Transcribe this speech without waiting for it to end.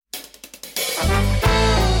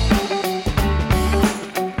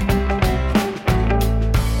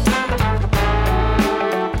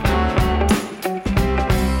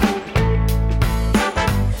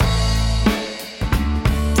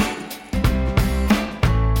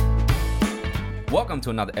Welcome to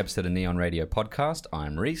another episode of Neon Radio Podcast.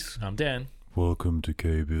 I'm Reese. I'm Dan. Welcome to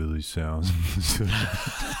K Billy Sounds.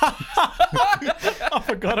 I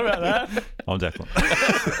forgot about that. I'm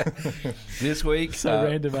Declan. This week, So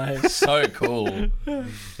random, eh? so cool,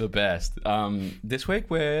 the best. This week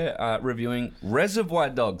we're reviewing Reservoir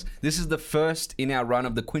Dogs. This is the first in our run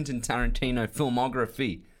of the Quentin Tarantino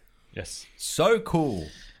filmography. Yes. So cool,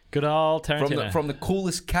 Good old Tarantino. from the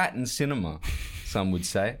coolest cat in cinema, some would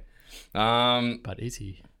say. But is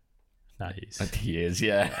he? No, he is. He is,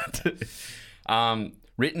 yeah.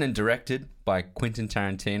 Written and directed by Quentin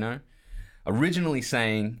Tarantino. Originally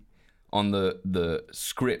saying on the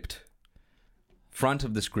script, front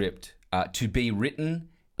of the script, to be written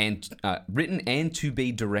and to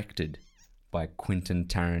be directed by Quentin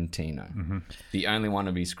Tarantino. Mm-hmm. The only one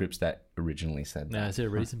of his scripts that originally said that. Now, is there a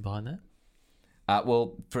reason behind that?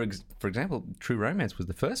 Well, for example, True Romance was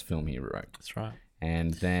the first film he wrote. That's right.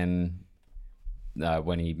 And then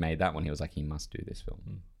when he made that one, he was like, he must do this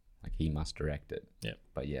film. Like, he must direct it. Yeah.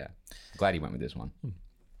 But yeah, glad he went with this one.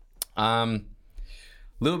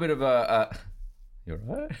 Little bit of a... you're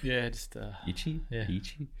right? Yeah, just... Itchy? Yeah.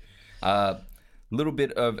 Itchy? Little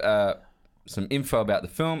bit of some info about the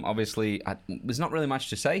film. Obviously, there's not really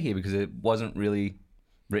much to say here because it wasn't really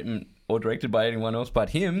written or directed by anyone else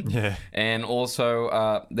but him. Yeah. And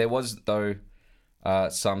also, there was, though,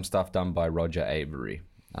 some stuff done by Roger Avery,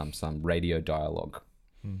 some radio dialogue,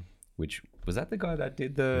 which... Was that the guy that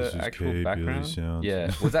did the actual background?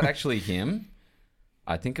 Yeah. Was that actually him?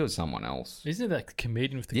 I think it was someone else. Isn't it that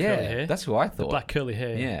comedian with the curly hair? That's who I thought. The black curly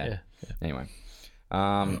hair. Yeah. Anyway,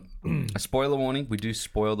 a spoiler warning. We do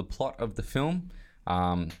spoil the plot of the film.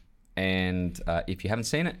 And if you haven't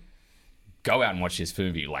seen it, go out and watch this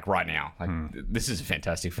movie, like right now. Like this is a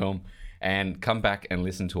fantastic film. And come back and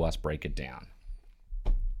listen to us break it down.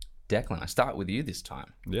 Declan, I start with you this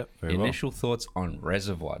time. Yep, very well. Initial thoughts on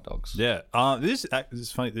Reservoir Dogs. Yeah, this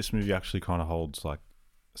is funny. This movie actually kind of holds like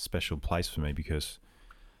a special place for me because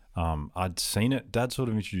I'd seen it. Dad sort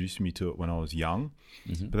of introduced me to it when I was young,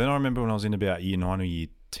 but then I remember when I was in about year 9 or year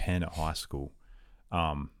 10 at high school.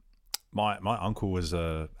 My uncle was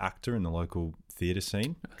a actor in the local theatre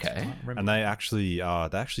scene. Okay. And they actually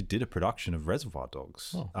did a production of Reservoir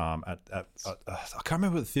Dogs. I can't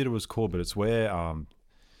remember what the theatre was called, but it's where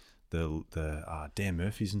the Dan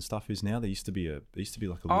Murphy's and stuff is now. There used to be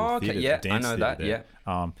like a little theatre, yeah, dance I know that. there.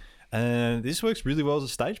 Yeah. And this works really well as a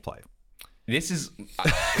stage play This is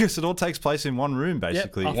because it all takes place in one room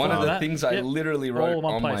basically. Yep, one of the that. things I literally All wrote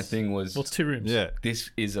one on my place. thing was, Well, it's 2 rooms. Yeah. this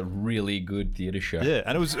is a really good theatre show. Yeah,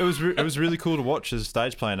 and it was really cool to watch as a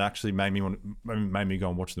stage play, and actually made me go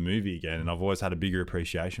and watch the movie again. And I've always had a bigger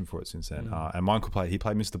appreciation for it since then. And my uncle played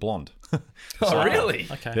Mr. Blonde. Oh, really?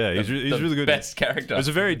 Okay. Yeah, he's really good. Best character. It was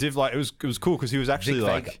a very it was cool because he was actually Vic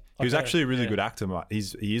like Vega. he was Okay, actually a really yeah. good actor.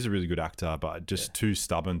 He is a really good actor, but just too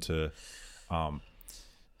stubborn to,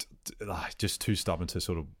 just too stubborn to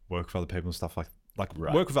sort of work with other people and stuff like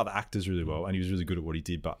Right. work with other actors really well. And he was really good at what he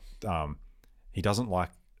did, but he doesn't like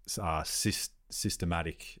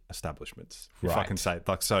systematic establishments, if I Right. can say it.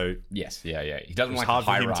 Like so. Yes, yeah. He doesn't It's like hard a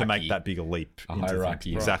for hierarchy. him to make that bigger leap. A into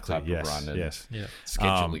hierarchy, things. right, Exactly. type of Yes. run and- Yes. Yeah.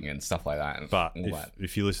 scheduling and stuff like that. And But all that.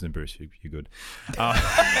 if you listen to Bruce, you're good.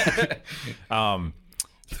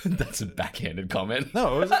 That's a backhanded comment.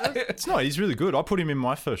 No, it's not. He's really good. I put him in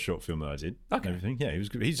my first short film that I did. Okay. And everything. Yeah, he was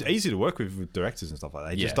good. He's easy to work with directors and stuff like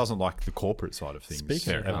that. He just Yeah. doesn't like the corporate side of things.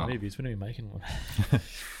 Speaking of enough. movies, when are we making one?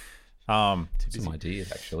 Some ideas,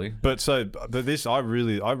 actually. But this, I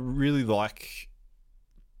really like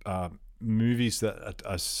movies that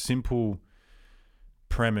are simple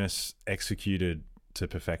premise executed to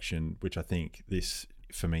perfection, which I think this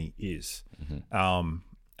for me is.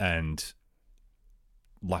 And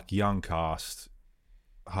like young cast,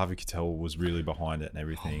 Harvey Keitel was really behind it and Oh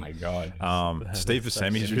everything. my god. Steve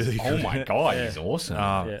Buscemi's really good. Oh my god, he's awesome.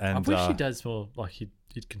 Yeah. And I wish he does more, like he'd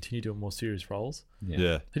continue doing more serious roles.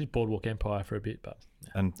 yeah. He did Boardwalk Empire for a bit, but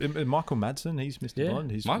And Michael Madsen, he's Mr. Yeah.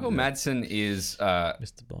 Blonde. He's Michael Madsen is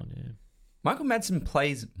Mr. Bond, yeah. Michael Madsen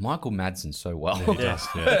plays Michael Madsen so well. Yeah.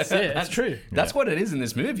 That's true. That's what it is in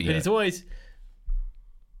this movie. But he's always...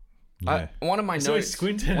 Yeah. One of my He's always notes,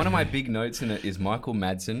 squinting. one of my big notes in it is Michael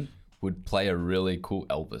Madsen would play a really cool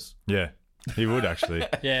Elvis. Yeah, he would actually.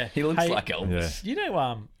 Yeah. He looks Hey, like Elvis. You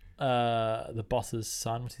know the boss's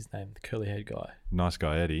son, what's his name? The curly-haired guy. Nice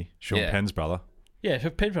guy, Eddie. Sean Yeah. Penn's brother. Yeah, for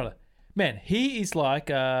Penn Brother. Man, he is like...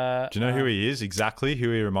 Do you know who he is? Exactly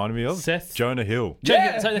who he reminded me of? Seth- Jonah Hill.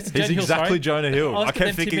 Yeah. So that's He's Jonah Hill, exactly sorry. Jonah Hill. I was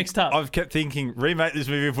getting them two mixed up. I've kept thinking, remake this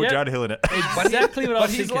movie and put Yep. Jonah Hill in it. Exactly what I But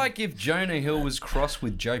was he's thinking. like if Jonah Hill was crossed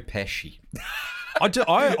with Joe Pesci. I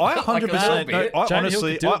 100%. Like, I Jonah Hill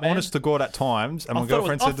honestly, could do it, man. honest to God, at times, and I my thought it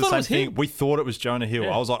girlfriend was- I said the thought it same was thing. him. We thought it was Jonah Hill.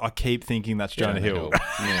 Yeah. I was like, I keep thinking that's Jonah Hill.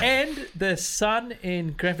 Yeah. And the son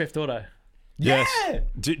in Grand Theft Auto. Yes. Yeah.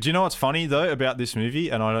 Do you know what's funny though about this movie?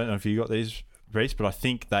 And I don't know if you got these, Reese, but I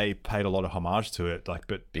think they paid a lot of homage to it. Like,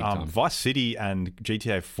 but Big time. Vice City and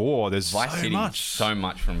GTA 4, there's Vice so City, much, so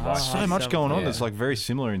much from Vice so City. much going on yeah. that's like very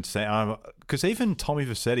similar in sound. Because even Tommy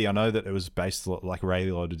Vercetti, I know that it was based like Ray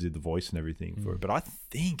Liotta did the voice and everything for it, but I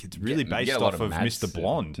think it's really You get based a lot off of Mr. Madsen.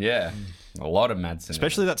 Blonde. Yeah, a lot of Madsen.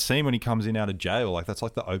 Especially that scene when he comes in out of jail, like that's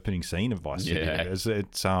like the opening scene of Vice City.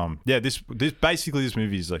 Yeah. This basically this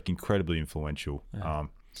movie is like incredibly influential.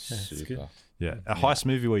 super. good. Yeah, a heist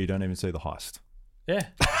movie where you don't even see the heist. Yeah.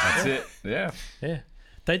 That's it. Yeah. Yeah.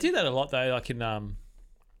 They do that a lot though, like in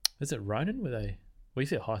is it Ronin where you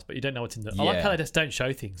see a heist but you don't know what's in the I like Yeah. how they just don't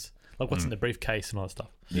show things. Like what's in the briefcase and all that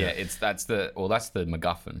stuff. Yeah, that's the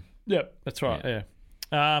MacGuffin. Yeah, that's right. Yeah.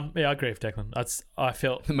 I agree with Declan. I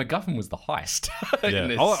felt The MacGuffin was the heist. Yeah, in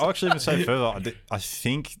this. I'll actually even say further. I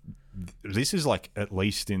think this is like at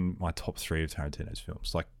least in my top 3 of Tarantino's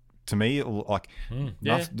films. Like to me, like,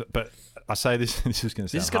 yeah. but I say this. This is going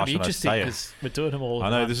to this is sound going to harsh be when I say interesting it. because we're doing them all. I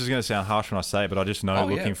know this is going to sound harsh when I say it, but I just know Oh,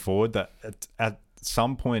 looking yeah. forward that at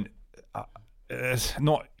some point, it's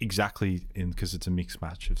not exactly in because it's a mixed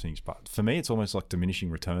match of things, but for me, it's almost like diminishing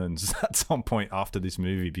returns at some point after this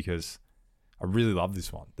movie because I really love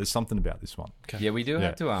this one. There's something about this one. Yeah, we do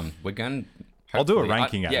have to. We're going. I'll do a hopefully-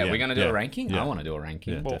 ranking at yeah, the we're end. going to do Yeah. a ranking. Yeah. I want to do a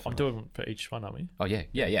ranking. Yeah. Well, I'm definitely. doing for each one, aren't we? Oh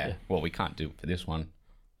yeah. Well, we can't do it for this one.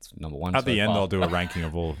 It's number one. At so the end, far. I'll do a ranking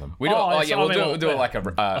of all of them. We do. Oh, Oh, so yeah, I we'll mean, do well, it like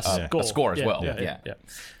a score as well. Yeah.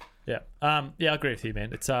 Yeah. I agree with you,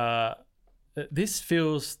 man. It's this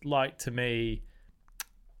feels like to me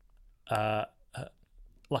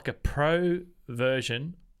like a pro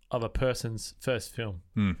version of a person's first film.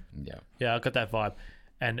 Yeah. Yeah, I got that vibe,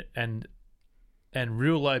 and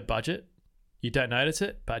real low budget. You don't notice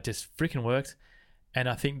it, but it just freaking works. And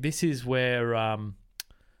I think this is where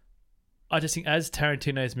I just think as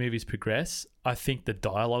Tarantino's movies progress, I think the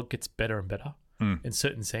dialogue gets better and better in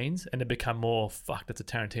certain scenes, and they become more fuck. That's a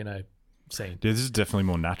Tarantino scene. Yeah, this is definitely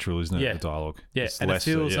more natural, isn't it? Yeah. The dialogue. Yeah, It's and less,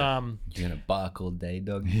 it feels yeah. You're gonna bark all day,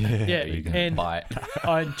 dog. yeah, You're gonna and bite.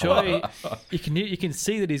 I enjoy. You can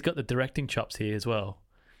see that he's got the directing chops here as well.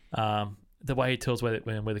 The way he tells where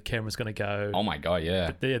the camera's going to go. Oh my god, yeah.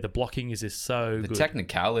 The blocking is just so The good.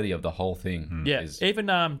 technicality of the whole thing. Yeah, is even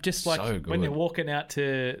just like so when good. they're walking out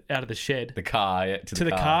of the shed the car yeah, to the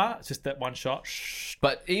car, it's just that one shot.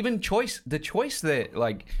 But even the choice there,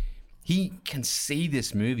 like he can see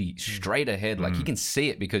this movie straight ahead. Like he can see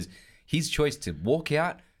it because his choice to walk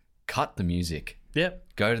out, cut the music, Yep,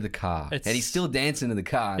 go to the car, and It's- he's still dancing to the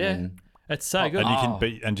car. yeah, And then, it's so good. And you Oh. can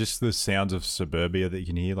be, and just the sounds of suburbia that you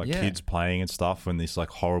can hear, like Yeah. kids playing and stuff, when this like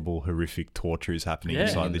horrible, horrific torture is happening Yeah.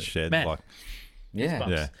 inside this shed. Man. Like, yeah,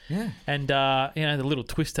 Goosebumps. yeah, And the little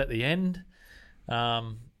twist at the end,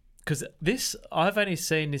 because I've only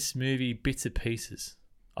seen this movie bits and pieces.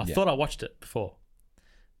 I Yeah. thought I watched it before,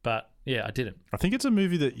 but yeah, I didn't. I think it's a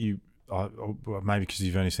movie that maybe because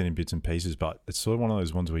you've only seen it in bits and pieces, but it's sort of one of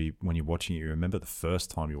those ones where when you're watching it, you remember the first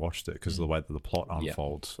time you watched it because of the way that the plot Yeah.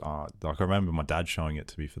 unfolds. Like I remember my dad showing it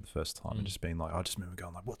to me for the first time and just being like, I just remember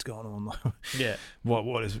going like, "What's going on? Like, Yeah,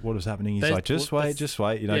 what is happening?" He's There's- like, "Just well, wait, that's- just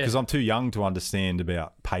wait," you know, yeah. because I'm too young to understand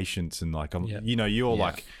about patience and like, Yeah. you're Yeah.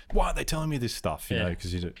 like, "Why are they telling me this stuff?" You Yeah. know,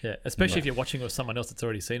 because you do. yeah. Especially if you're watching with someone else that's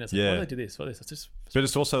already seen it. It's like, Yeah. why do they do this? What is this? It's just But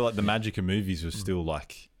it's also like the magic of movies was still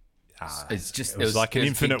like. It's just It was like an it was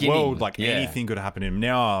infinite beginning. world. Like Yeah. anything could happen to him.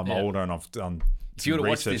 Now I'm Yeah. older and I've done If you some were to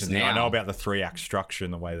watch research this and I now- know about the 3-act structure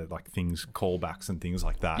and the way that like things callbacks and things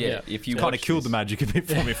like that. Yeah, if you kind of watch killed this- the magic a bit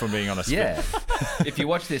for me, if I'm being honest. Yeah, if you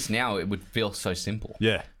watch this now, it would feel so simple.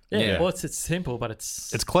 yeah, yeah. Yeah. Well, it's simple, but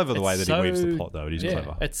it's It's clever the way that so- he weaves the plot, though. It is yeah,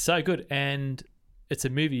 clever. it's so good, and it's a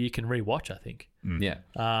movie you can rewatch. I think. Yeah,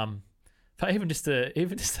 But even just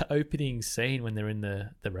the opening scene when they're in the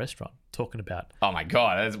restaurant talking about oh my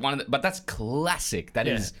god, that's but that's classic. That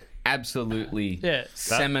Yeah. is absolutely Yeah.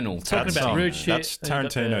 seminal. Talking about rude shit. That's and you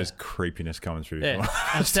got the- Tarantino's creepiness coming through. Yeah,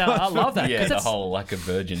 I love that. Yeah, 'cause the that's- whole like a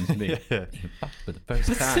virgin thing. Yeah. For the first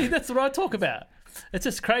See, time. that's what I talk about. It's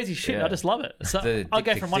just crazy shit. Yeah. I just love it. So The I'll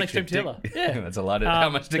go tick, from tick, one tick, extreme tick, to the other. tick. Yeah, That's a lot. How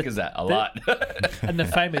much tick the- is that? A the- lot. and the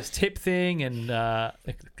famous tip thing, and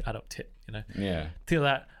adult tip, Yeah. till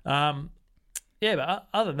that. Yeah, but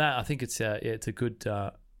other than that, I think it's it's a good,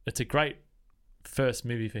 it's a great first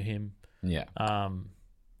movie for him. Yeah.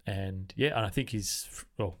 And yeah, and I think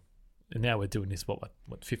and now we're doing this what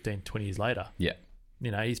 15, 20 years later. Yeah.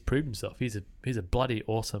 He's proved himself. He's a bloody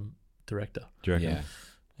awesome director. Do you reckon?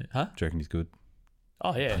 Yeah. Huh? Do you reckon he's good?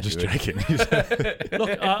 Oh yeah. Just joking.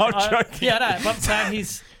 Look, joking. yeah, no, but I'm saying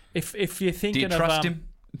he's if you're Do thinking you trust of him?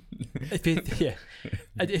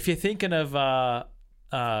 if you're thinking of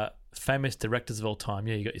famous directors of all time,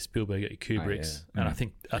 you got your Spielberg, you got your Kubricks, and I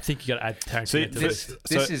think you got to add Tarantino See, to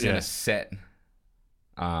This is in a set.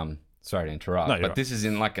 Sorry to interrupt, No, you're but right. this is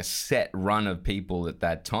in like a set run of people at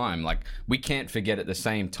that time. Like we can't forget at the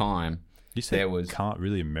same time. You said There was- can't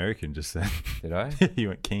really American just then. Did I? You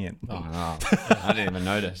went can't. Oh, no. I didn't even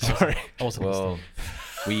notice. Sorry. I wasn't Well,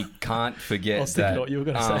 we can't forget I was thinking that what you were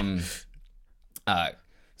gonna say.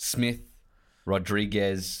 Smith,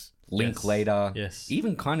 Rodriguez, Linklater, Yes.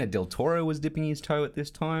 even kind of Del Toro was dipping his toe at this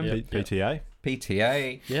time. Yep. PTA.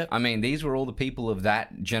 PTA. Yep. I mean, these were all the people of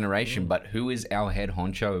that generation, but who is our head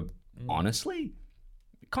honcho? Honestly,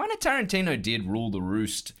 kind of Tarantino did rule the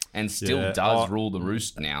roost and still Yeah. does rule the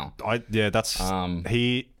roost now. That's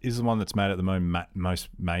he is the one that's made at the moment most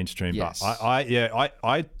mainstream. Yes. But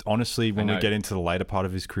I honestly, when we know. get into the later part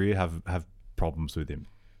of his career, have problems with him.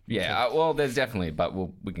 Yeah, well, there's definitely, but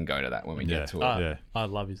we can go to that when we Yeah. get to it. Yeah. I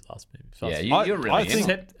love his last movie. Yeah, I- you're really I in think-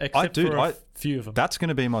 it. except dude, for a few of them. That's going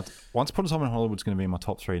to be my Once Upon a Time in Hollywood's going to be in my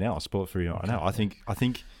top 3 now. I'll spoil it for you right now. I think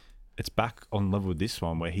it's back on level with this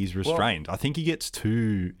one where he's restrained. I think he gets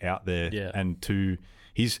too out there and too.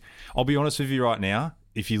 I'll be honest with you right now.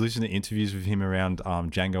 If you listen to interviews with him around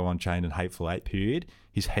Django Unchained and Hateful Eight period,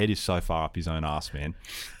 his head is so far up his own ass, man.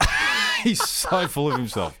 He's so full of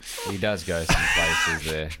himself. He does go some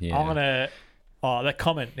places there. Yeah. I'm gonna. Oh, that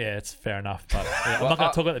comment. Yeah, it's fair enough. But I'm not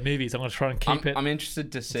gonna talk about the movies. I'm gonna try and keep it. I'm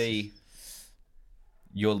interested to see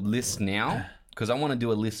your list now because I want to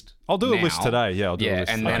do a list. I'll do a now. list today. Yeah, I'll do a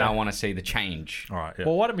list. and today. then I want to see the change. All right. Yeah.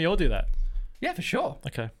 Well, why don't we all do that? Yeah, for sure.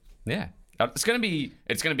 Okay. Yeah, it's gonna be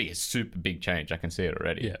a super big change. I can see it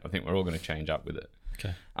already. Yeah. I think we're all gonna change up with it.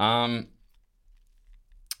 Okay.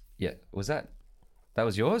 Yeah, that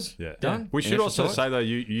was yours? Yeah. Done? We should Initial also thoughts? say though,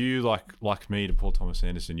 you like me to Paul Thomas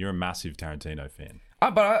Anderson. You're a massive Tarantino fan.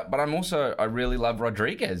 But I'm also I really love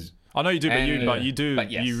Rodriguez. I know you do, but And- you do.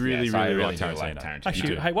 But yes, you really, yes, I really, really like do Tarantino. like Tarantino.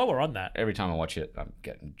 Actually, hey, while we're on that, Every time I watch it, I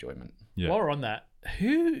get enjoyment. Yeah. while we're on that,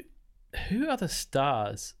 who are the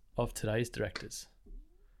stars of today's directors?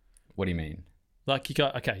 What do you mean? Like you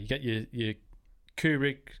got your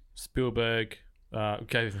Kubrick, Spielberg. Go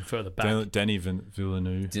even further back. Danny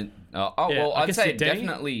Villeneuve. Yeah, Well, I I'd guess say Danny-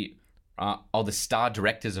 definitely. The star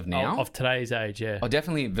directors of now. Of today's age, yeah,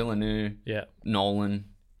 Definitely Villeneuve, yeah, Nolan.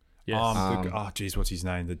 yes. Geez, what's his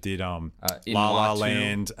name? That did In La La Latu.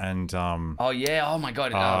 Land and Oh yeah! Oh my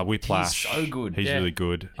god! Whiplash. He's so good. He's Yeah. really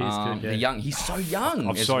good. He's good, yeah. The young. He's so young.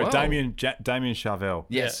 I'm as sorry, well. Damien Chazelle.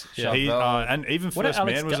 Yes. Yeah. He, Chazelle. and even What First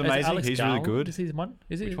Alex Man was Gar- is amazing. Alex He's Garland? really good. Is he one?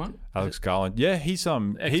 Is he Which one? Alex Garland. Yeah, he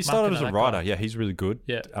started Ex-Machina, as a that writer. guy. Yeah, he's really good.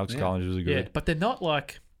 Yeah. Alex Yeah. Garland is really good. Yeah, but they're not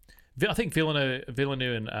like. I think Villeneuve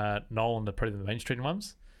and Nolan are probably the mainstream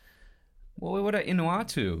ones. Well, what are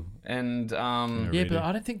Inuatu and Yeah, really. but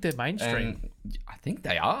I don't think they're mainstream. and I think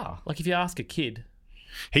they are. Like if you ask a kid,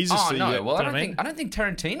 He's just Oh no! yeah, Well, Do you know what I mean? I don't think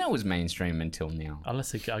Tarantino was mainstream until now.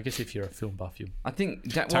 unless I guess if you're a film buff, you. I think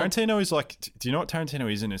well, Tarantino is like. Do you know what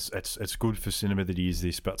Tarantino is? And it's good for cinema that he is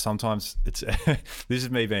this, but sometimes it's. This is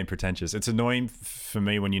me being pretentious. It's annoying for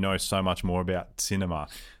me when you know so much more about cinema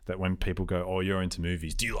that when people go, "Oh, you're into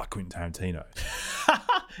movies. Do you like Quentin Tarantino?"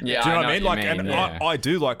 Yeah, Do you know what I what mean? you Like, mean, and yeah. I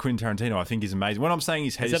do like Quentin Tarantino. I think he's amazing. When I'm saying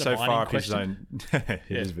his head Is is that a so far mining up his own, it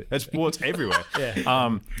is a bit. It's everywhere.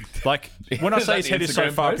 Yeah. Like when I Is say that his the head is so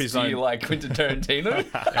Instagram far up post? his Do you own. like Quentin Tarantino?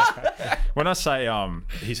 When I say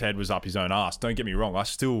his head was up his own ass, don't get me wrong. I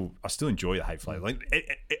still enjoy the Hateful Eight.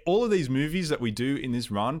 Like all of these movies that we do in this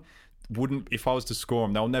run wouldn't, if I was to score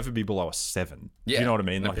them, they'll never be below a 7. Do Yeah. you know what I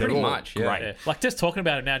mean? No, Like pretty they're all much, yeah. great. Yeah. Like just talking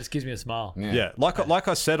about it now just gives me a smile. Yeah, like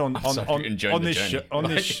I said on enjoying the this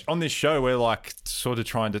journey. on this show, we're like sort of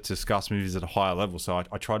trying to discuss movies at a higher level. So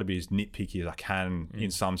I try to be as nitpicky as I can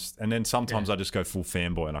in some, and then sometimes I just go full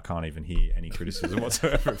fanboy and I can't even hear any criticism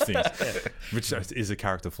whatsoever of things, which is a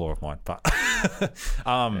character flaw of mine. But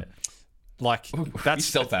like We're that's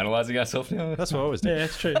self-analyzing ourselves now. that's what I always do. Yeah,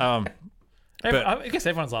 it's true. but- I guess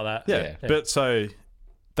everyone's like that. Yeah, Yeah. but so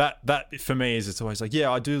that for me is, it's always like,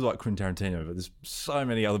 yeah, I do like Quentin Tarantino, but there's so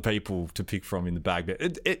many other people to pick from in the bag.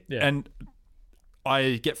 But Yeah. and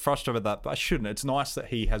I get frustrated with that, but I shouldn't. It's nice that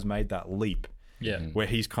he has made that leap Yeah. where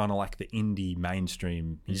he's kind of like the indie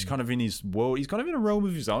mainstream. He's kind of in his world. He's kind of in a realm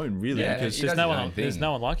of his own, really, Yeah, because he There's does no his own one. thing. There's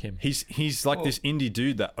no one like him. he's like this indie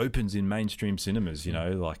dude that opens in mainstream cinemas. You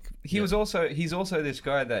know, like He's also this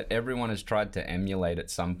guy that everyone has tried to emulate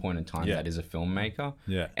at some point in time. Yeah. That is a filmmaker.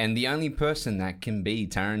 Yeah. And the only person that can be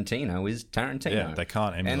Tarantino is Tarantino. yeah, they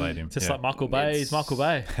can't emulate And him. Just Yeah. like Michael Bay is Michael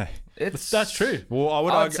Bay. That's true. Well, I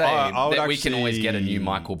would I'd argue say I would that we can always get a new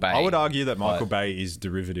Michael Bay. I would argue that Michael Bay is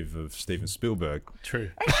derivative of Steven Spielberg. True.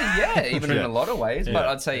 Actually, yeah, even in Yeah. a lot of ways. But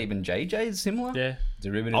Yeah. I'd say even JJ is similar. Yeah.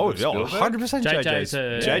 Derivative Oh, of Spielberg. 100% JJ's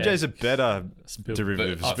JJ's a better Spielberg.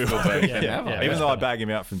 derivative of Spielberg. Spielberg. Yeah, yeah, Even yeah. though I bag him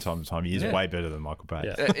out from time to time, he is Yeah. way better than Michael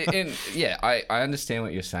Bay. Yeah. I understand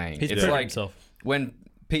what you're saying. He's it's proven like himself. when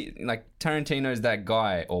like Tarantino's that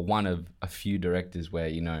guy or one of a few directors where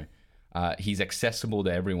he's accessible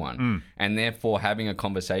to everyone, and therefore having a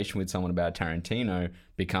conversation with someone about Tarantino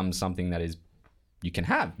becomes something that is you can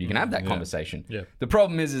have that conversation. Yeah. The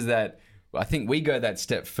problem is that I think we go that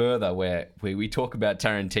step further where we talk about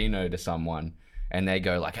Tarantino to someone. And they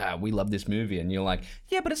go like, we love this movie, and you're like,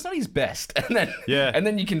 yeah, but it's not his best. And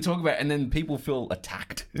then you can talk about, and then people feel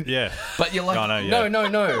attacked. Yeah. But you're like, Oh, no, yeah.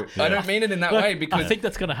 no, I don't mean it in that way because I think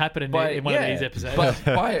that's going to happen in one of these episodes.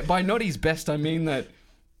 But by not his best, I mean that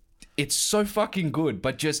it's so fucking good,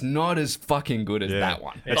 but just not as fucking good as Yeah. that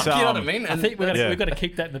one. It's, Like, you know what I mean? I think we've Yeah. got to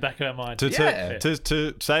keep that in the back of our mind. Yeah.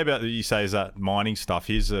 To say about that, you say is that mining stuff.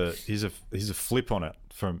 Here's a flip on it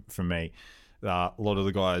from me. A lot of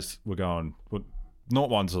the guys were going, well, not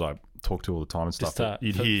ones that I talk to all the time and stuff. Just but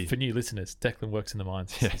you'd hear for new listeners, Declan works in the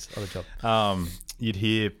mines. It's his other job. you'd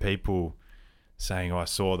hear people saying, "Oh, I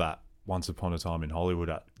saw that Once Upon a Time in Hollywood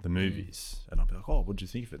at the movies," and I'd be like, "Oh, what did you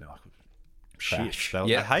think of it?" And they're like, Trash. shit.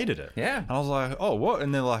 They Yeah. hated it. Yeah. And I was like, "Oh, what?"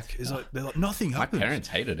 And they're like, nothing My happens. parents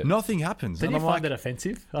hated it. Nothing happens. Did and you I'm find like, that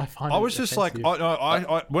offensive? I find I it was just like,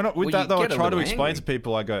 offensive. when with Well, that you though, I get a try to little explain angry. to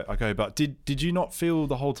people. I go, but did you not feel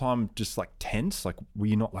the whole time just like tense? Like, were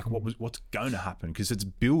you not like, what's going to happen? Because it's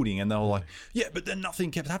building, and they were like, yeah, but then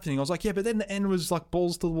nothing kept happening. I was like, yeah, but then the end was like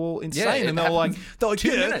balls to the wall, insane, Yeah, it and they were like, happened 2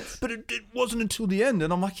 yeah, minutes. but it wasn't until the end,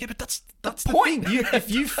 and I'm like, yeah, but that's the point. thing.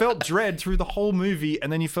 If you felt dread through the whole movie,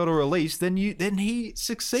 and then you felt a release, then he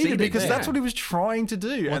succeeded because yeah. that's what he was trying to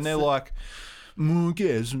do, and they're like, I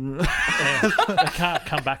guess. I can't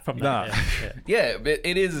come back from that. Nah. Yeah. Yeah, but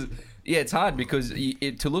it is. Yeah, it's hard because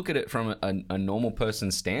to look at it from a normal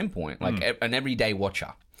person's standpoint, like an everyday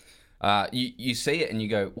watcher, you see it and you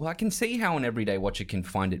go, well, I can see how an everyday watcher can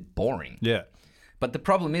find it boring. Yeah. But the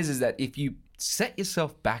problem is that if you set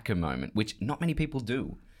yourself back a moment, which not many people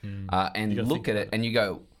do, and look at it and you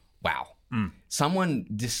go, wow, someone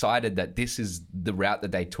decided that this is the route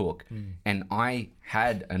that they took, and I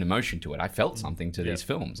had an emotion to it. I felt something to these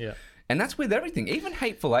films. Yeah. And that's with everything. Even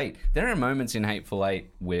Hateful Eight. There are moments in Hateful Eight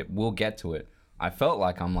where we'll get to it. I felt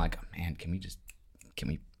like I'm like, man, can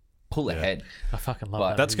we pull ahead? I fucking love But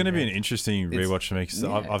that. That's movie, going to be an man. interesting rewatch for me because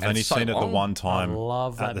yeah, I've and only it's so seen it the long. one time I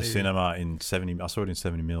love that at the movie. cinema in 70. I saw it in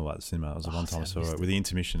 70mm at the cinema. That was the one time I saw it with the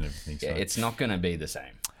intermission and everything. Yeah, So. it's not going to be the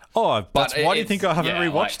same. Why do you it's- think I haven't yeah,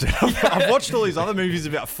 rewatched it? I've watched all these other movies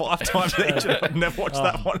about 5 times each, and I've never watched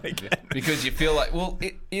that one again. Because you feel like, well,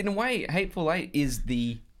 in a way, Hateful Eight is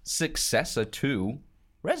the successor to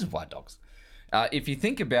Reservoir Dogs. If you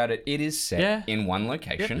think about it, it is set Yeah. in one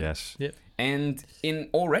location. Yes. Yep. And in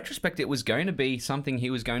all retrospect, it was going to be something he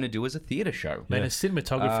was going to do as a theatre show. Man, his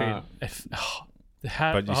cinematography.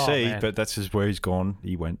 But you see, but that's just where he's gone.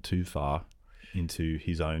 He went too far into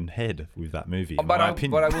his own head with that movie. In my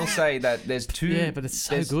opinion. But I will say that there's two. yeah, but it's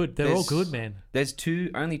so good. They're all good, man. There's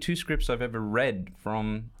only two scripts I've ever read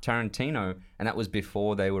from Tarantino, and that was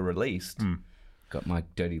before they were released. Got my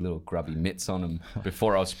dirty little grubby mitts on them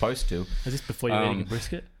before I was supposed to. Is this before you're eating a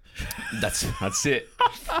brisket? That's it.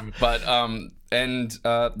 But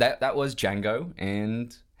that was Django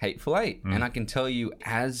and Hateful Eight, and I can tell you,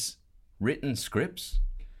 as written scripts,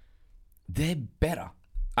 they're better.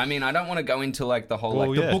 I mean, I don't want to go into like the whole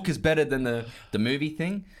Well, the yeah. book is better than the movie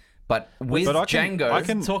thing, but with But I can- Django, I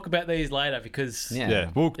can- Talk about these later because Yeah.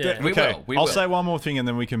 Well, Yeah. We okay. will, we I'll will. say one more thing, and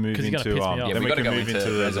then we can move 'Cause you're gonna into piss me off. yeah, then we we got to can go move into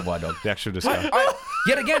into Reservoir Dogs. the actual discussion.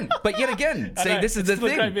 Yet again. See, know, this is it's the still a great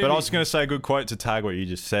thing. movie. But I was going to say a good quote to tag what you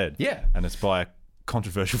just said. Yeah. And it's by a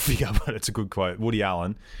controversial figure, but it's a good quote. Woody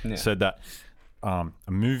Allen said that a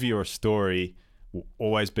movie or a story will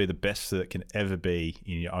always be the best that it can ever be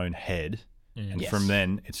in your own head. And Yes. from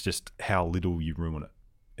then, it's just how little you ruin it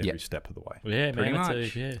every Yep. step of the way. yeah, Pretty man,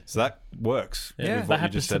 much. yeah. So that works. Yeah, with what that you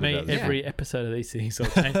happens just to said me about this. every episode of these things. So I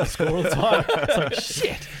change the score all the time. It's like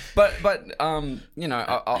shit. But you know,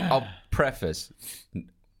 I'll preface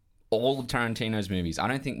all of Tarantino's movies. I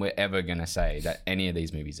don't think we're ever going to say that any of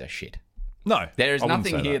these movies are shit. No. There is I wouldn't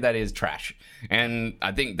nothing say here that is trash. And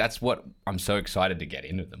I think that's what I'm so excited to get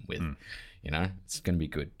into them with. You know, it's going to be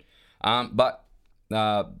good. But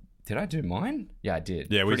Did I do mine? Yeah, I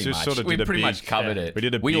did. Yeah, we Pretty just much. sort of we did a pretty big- much covered it. we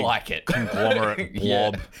did a We big like it. conglomerate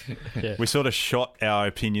blob. Yeah. We sort of shot our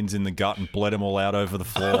opinions in the gut and bled them all out over the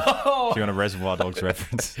floor. If you want a Reservoir Dogs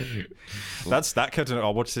reference, that kept it. I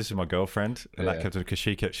watched this with my girlfriend, and that Yeah. kept it because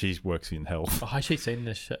she works in health. Oh, has she seen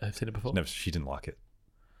this? Have seen it before? Never, she didn't like it.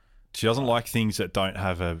 She doesn't like things that don't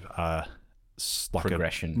have like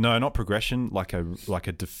Progression. No, not progression. Like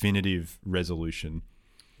a definitive resolution.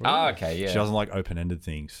 Oh, okay, yeah. She doesn't like open-ended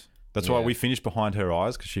things. That's why Yeah. we finished Behind Her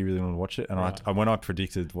Eyes because she really wanted to watch it. And when I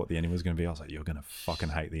predicted what the ending was going to be, I was like, "You're going to fucking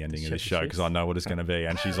hate the ending of this show because I know what it's going to be."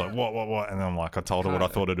 And she's like, "What?" And I'm like, I told her what I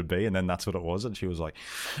thought it'd be, and then that's what it was. And she was like,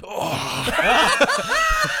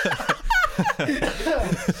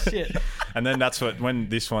 Shit. and then that's when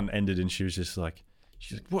this one ended, and she was just like,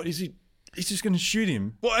 "What is he? He's just going to shoot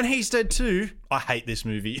him? What? And he's dead too? I hate this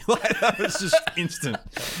movie." Like that was just instant.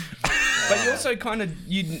 But you also kind of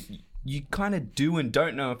you kind of do and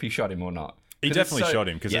don't know if he shot him or not. He 'Cause definitely it's shot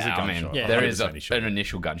him because there's a gunshot. Yeah. there is 100% he shot an him.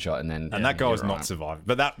 initial gunshot, and then And that guy was you're not right. surviving.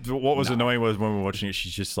 But what was annoying was when we were watching it, she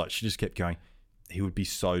just kept going, he would be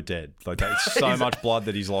so dead. Like that's so much blood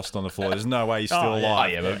that he's lost on the floor. There's no way he's still Oh, yeah. Oh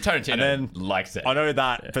alive. yeah, but Tarantino And then- likes it. I know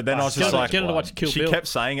that, but then I was just like, get her to watch Kill she Bill. kept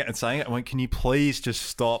saying it and saying it. I went, can you please just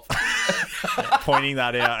stop pointing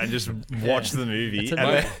that out and just watch the movie? It's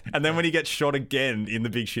a And then when he gets shot again in the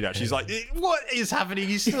big shootout, she's like, what is happening?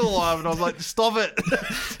 He's still alive. And I was like, stop it.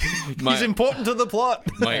 He's important to the plot.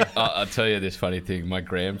 I'll tell you this funny thing. My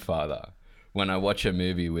grandfather, when I watch a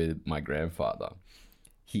movie with my grandfather,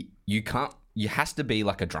 you has to be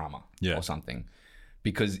like a drama or something.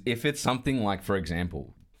 Because if it's something like, for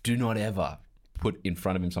example, do not ever put in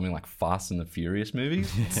front of him something like Fast and the Furious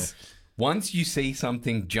movies. Once you see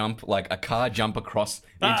something jump, like a car jump across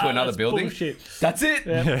into another that's building, bullshit. that's it.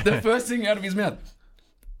 The first thing out of his mouth,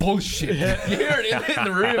 bullshit. You hear it in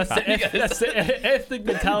the room. That's the ethnic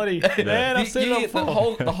mentality. Man, I've seen it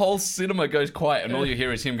before. the whole cinema goes quiet, and all you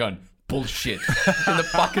hear is him going bullshit in the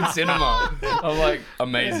fucking cinema. I'm like,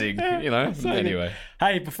 amazing, you know. Anyway,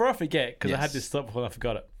 Hey, before I forget, because I had Yes. this thought before and I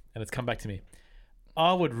forgot it, and it's come back to me.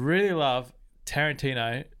 I would really love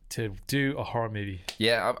Tarantino to do a horror movie.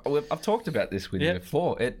 yeah, I've talked about this with you Yep.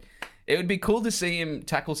 before. It would be cool to see him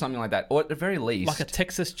tackle something like that, or at the very least, Like a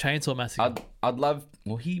Texas Chainsaw Massacre. I'd love.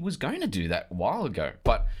 Well, he was going to do that a while ago,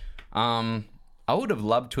 but I would have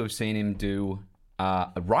loved to have seen him do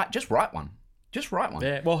just write one.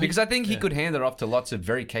 Yeah, well, because I think he could hand it off to lots of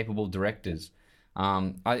very capable directors.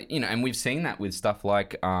 And we've seen that with stuff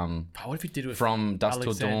like what if he did it with From Dusk Till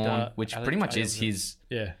Alexander- Dawn, which pretty much is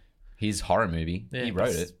Yeah. his horror movie. Yeah, He wrote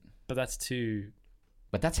but- it, But that's too...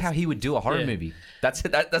 but that's how he would do a horror Yeah. movie. That's a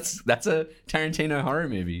Tarantino horror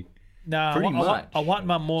movie. No, Pretty I want much.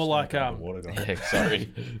 one more like... Yeah, sorry.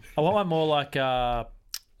 I want one more like...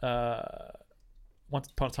 Once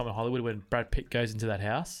Upon a Time in Hollywood when Brad Pitt goes into that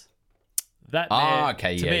house. That there,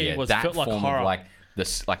 Okay, to me, was that felt like form horror. of like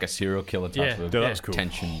this, like a serial killer type Yeah. of Yeah, that was cool.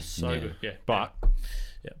 tension. so yeah. good. Yeah. But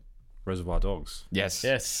Yeah. Reservoir Dogs. Yes.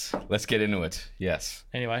 Yes. Let's get into it. Yes.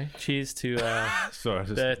 Anyway, cheers to Sorry, I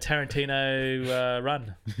just... the Tarantino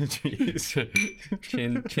run.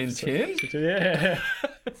 Chin. Yeah.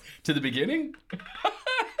 To the beginning.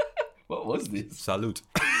 What was this? Salute.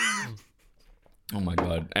 Oh my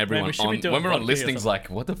god! Everyone we should be doing when we're on vodka or listening's like,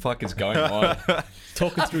 what the fuck is going on?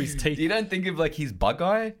 Talking through his teeth. You don't think of like his bug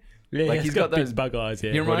eye? Yeah, like he's got those big bug eyes.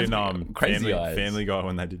 Yeah. He What reminds in me of crazy Family, eyes. Family Guy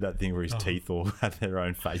when they did that thing where his teeth all had their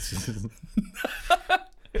own faces.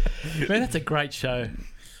 Man, that's a great show.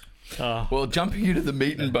 Oh, Well, jumping into the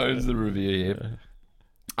meat and bones of the review here.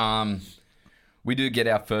 We do get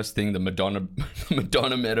our first thing, the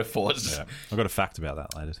Madonna metaphors. Yeah. I've got a fact about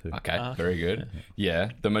that later too. Okay, very good.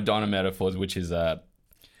 Yeah, the Madonna metaphors, which is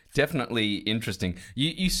definitely interesting.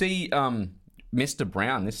 You see Mr.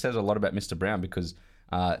 Brown. This says a lot about Mr. Brown because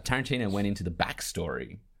Tarantino went into the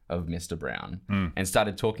backstory of Mr. Brown and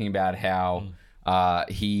started talking about how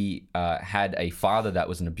he had a father that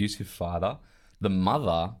was an abusive father. The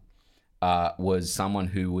mother was someone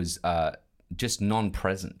who was just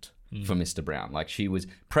non-present for Mr. Brown. Like she was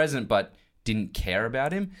present but didn't care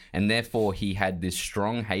about him, and therefore he had this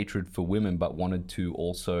strong hatred for women but wanted to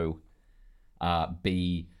also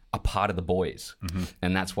be a part of the boys.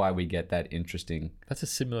 And that's why we get that interesting... that's a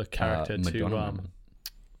similar character to Madonna.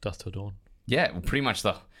 Dust Till Dawn. Yeah, well, pretty much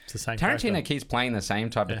It's the same Tarantino character. keeps playing the same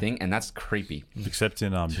type of thing, and that's creepy. Except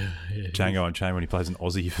in Django Unchained when he plays an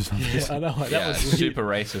Aussie for some reason. I know. That Yeah, was weird. super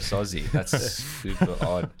racist Aussie. That's super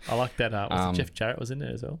odd. I like that. Was it Jeff Jarrett was in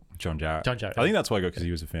there as well? John Jarrett. John Jarrett. I think that's why I got because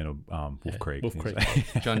he was a fan of Wolf Creek. Wolf Creek.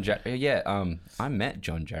 John Jarrett. Yeah, I met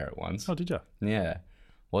John Jarrett once. Oh, did you? Yeah,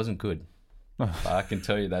 wasn't good. I can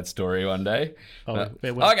tell you that story one day. Oh, okay,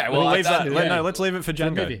 yeah, well, Leave that. yeah. No, let's leave it for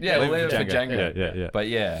Django. movie. Yeah, we'll leave it for Django. Yeah. But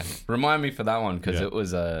yeah, remind me for that one because Yeah. it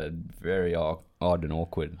was very odd and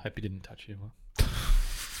awkward. Hope he didn't touch you.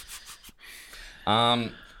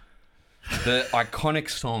 The iconic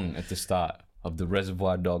song at the start of the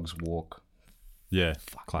Reservoir Dogs walk. Yeah,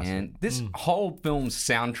 classic. And this whole film's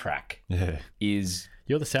soundtrack Yeah. is.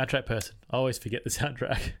 You're the soundtrack person. I always forget the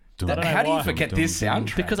soundtrack. Dun, I don't know How do you why. forget this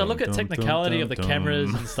soundtrack? Because I look at Dun, dun, technicality dun, of the dun,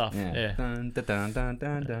 cameras dun. and stuff. Yeah. Dun, dun, dun, dun,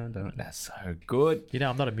 dun, dun, dun. That's so good. You know,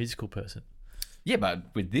 I'm not a musical person. Yeah, but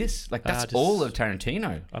with this, like that's just- all of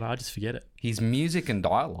Tarantino. I know, I just forget it. His music and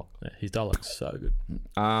dialogue. Yeah, his dialogue's so good.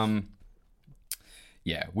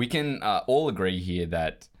 Yeah, we can all agree here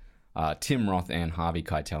that Tim Roth and Harvey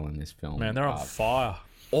Keitel in this film. Man, they're on fire.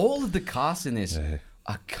 All of the cast in this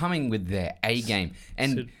are coming with their A game.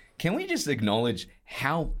 And Sid- can we just acknowledge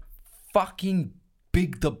how fucking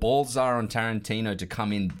big the balls are on Tarantino to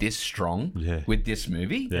come in this strong with this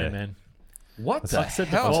movie? Yeah, man. What the Like I said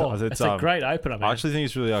hell? before, it's a great opener, man. I actually think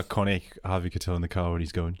it's really iconic. Harvey Keitel in the car when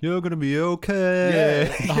he's going, "You're gonna be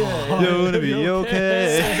okay. You're gonna be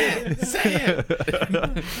okay." Say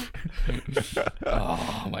it.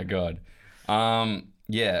 Oh my god.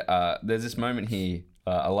 There's this moment here.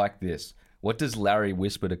 I like this. What does Larry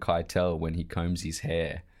whisper to Keitel when he combs his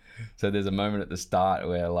hair? So there's a moment at the start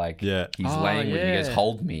where he's laying with he goes,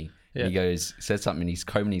 "Hold me." Yeah. He goes, says something, and he's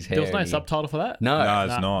combing his hair. There was no and he- subtitle for that? No, No,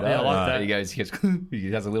 it's not. Yeah, I like that. He goes,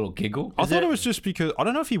 he has a little giggle. I thought it was just because I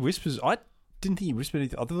don't know if he whispers. I didn't think he whispered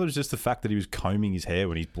anything. I thought it was just the fact that he was combing his hair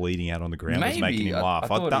when he's bleeding out on the ground was Maybe. making him I laugh.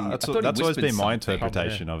 thought he That's always whispered been my something.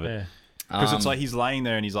 interpretation of it. Yeah. Because it's like he's laying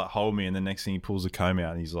there and he's like, "Hold me," and the next thing he pulls the comb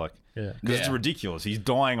out and he's like, Yeah. because it's Yeah. ridiculous. He's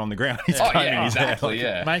dying on the ground. He's Oh combing yeah, his hair. exactly.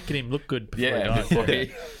 Yeah, Making him look good before yeah. he dies. Before Yeah.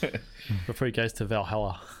 he- Before he goes to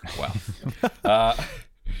Valhalla. Wow.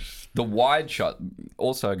 The wide shot,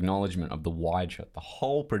 also acknowledgement of the wide shot, the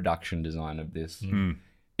whole production design of this.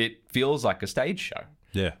 It feels like a stage show.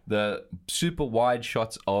 Yeah. The super wide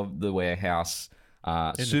shots of the warehouse,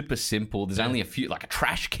 super simple. There's only a few, like a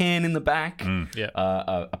trash can in the back, Yeah.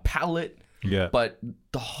 a pallet. Yeah. But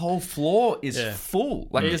the whole floor is Yeah. full.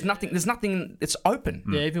 Like there's nothing. It's open.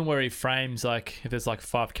 Yeah, even where he frames, like, if there's like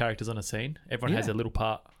 5 characters on a scene, everyone has Yeah. a little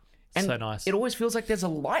part. And So nice. It always feels like there's a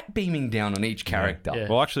light beaming down on each character. Yeah.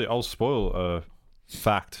 Well, actually, I'll spoil a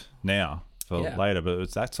fact now for Yeah. later, but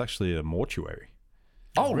that's actually a mortuary.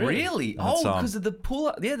 Oh, really? That's, Oh, because of the pull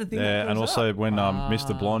up. Yeah, the thing. that Yeah, and pulls also up. when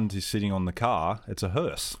Mr. Blonde is sitting on the car, it's a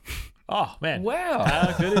hearse. Oh, man. Wow.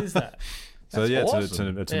 How good is that? So That's yeah,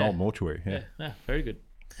 awesome. it's an Yeah. old mortuary. Yeah. Yeah, very good.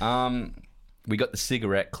 We got the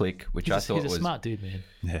cigarette click, which I thought He's a was smart dude, man.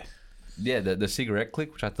 Yeah. the cigarette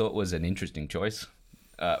click, which I thought was an interesting choice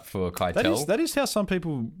for Keitel. That is how some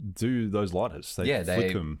people do those lighters. They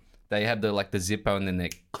flick them. They have the Zippo and then they're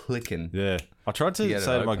clicking. Yeah. I tried to get it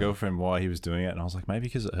say to my open. girlfriend why he was doing it, and I was like, maybe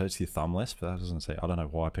because it hurts your thumb less, but that doesn't say. I don't know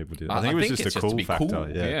why people do that. I think it was just it's a to cool be factor. cool,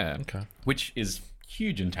 Yeah. Okay. Which is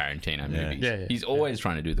huge in Tarantino movies. Yeah, He's always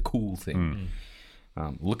trying to do the cool thing.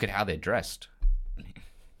 Look at how they're dressed.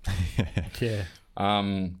 Yeah.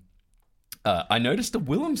 I noticed a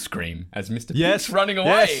Willem scream as Mr. Yes, Pete's running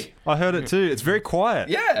away. Yes, I heard it too. It's very quiet.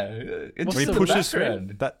 Yeah, it's What's When just he in the pushes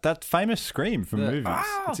background. that famous scream from movies.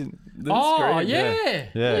 "Ah!" It's in- Little Oh, scream, yeah.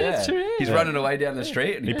 Yeah. That's true. He's yeah. running away down the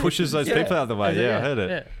street. And he pushes those Yeah. people out of the way. Yeah, I heard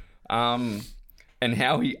it. Yeah. And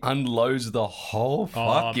how he unloads the whole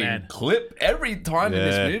Oh, fucking man. clip every time in Yeah.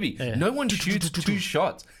 this movie. Yeah. No one shoots 2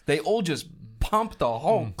 shots. They all just pump the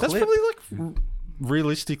whole That's clip. probably like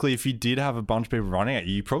realistically, if you did have a bunch of people running at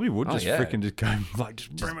you, you probably would just yeah. freaking just go like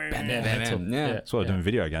just Bam, bam, Yeah. bam. Yeah. That's what I do in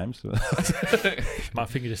video games. My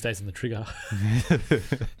finger just stays on the trigger.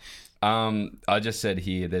 I just said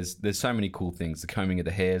here, there's so many cool things. The combing of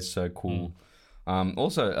the hair is so cool.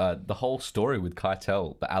 Also, the whole story with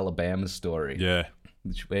Keitel, the Alabama story, Yeah.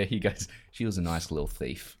 where he goes, she was a nice little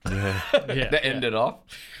thief. Yeah. That ended off.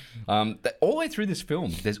 All the way through this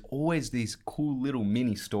film, there's always these cool little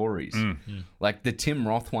mini stories. Like the Tim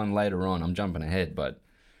Roth one later on, I'm jumping ahead, but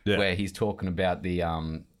Yeah. where he's talking about the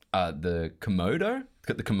Komodo,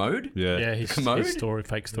 the commode. Yeah. Yeah, his Commode? story,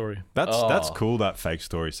 fake story. That's cool, that fake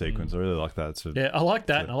story sequence. I really like that. It's a, Yeah, I like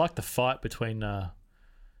that, and I like the fight between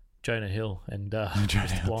Jonah Hill and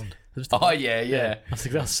Mr. Blonde. Oh yeah, yeah. I was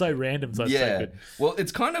like, that was so random, so it's Yeah. so good. Well,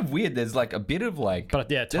 it's kind of weird. There's like a bit of like, But,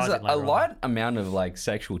 yeah, it there's ties a in later on. light amount of like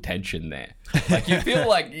sexual tension there. Like you feel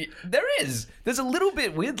like there's a little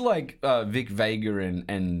bit with like Vic Vega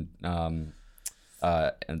and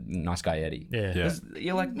Nice Guy Eddie. Yeah. Yeah. There's-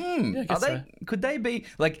 You're like, I are guess they? so. Could they be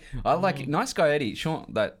like? I like Nice Guy Eddie. Sean,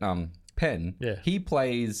 that Penn. Yeah. He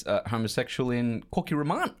plays homosexual in Corky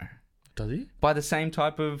Romano. Does he? by the same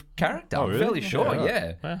type of character. Oh, I'm really? fairly sure. Yeah,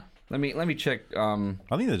 Yeah. Wow. Let me check. I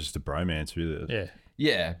think they're just a bromance, really. Yeah.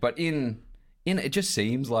 Yeah, but in it just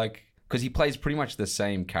seems like because he plays pretty much the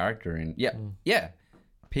same character in yeah,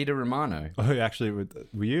 Peter Romano. Oh, actually,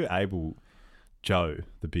 were you able, Joe,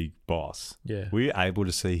 the big boss? Yeah. Were you able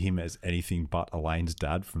to see him as anything but Elaine's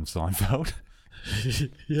dad from Seinfeld?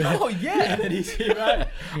 Yeah. Oh yeah, Right.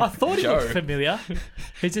 I thought he Joe. looked familiar.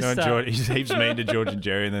 He's just George, he just heaps mean to George and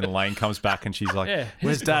Jerry, and then Elaine comes back and she's like, Yeah,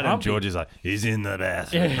 "Where's he's Dad?" And grumpy. George is like, "He's in the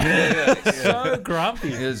bathroom." so grumpy.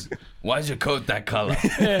 He goes, why's your coat that color?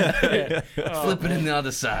 Flip it in the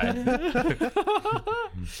other side.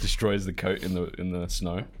 Destroys the coat in the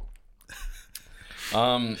snow.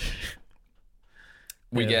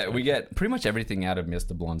 We get pretty much everything out of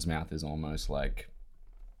Mr. Blonde's mouth is almost like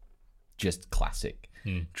just classic.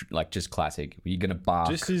 Like just classic. You're gonna bark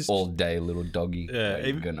Just his- all day, little doggy. Yeah, You're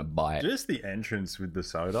even- gonna bite. Just the entrance with the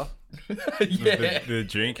soda, Yeah. the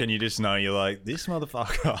drink, and you just know you're like, this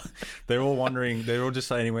motherfucker. They're all wondering. They're all just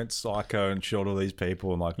saying he went psycho and shot all these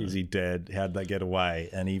people, and like, is he dead? How'd they get away?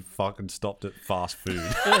 And he fucking stopped at fast food.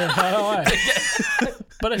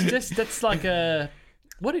 But it's just that's like a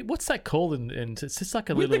what's that called? And it's just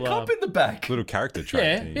like a With the little cop in the back. Little character trait.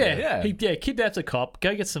 yeah, thing, yeah, Yeah. He kidnaps a cop,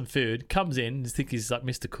 go get some food, comes in, and think he's like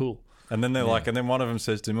Mr. Cool. And then they're like, and then one of them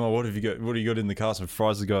says to him, "Oh, what have you got? What do you got in the car?" Some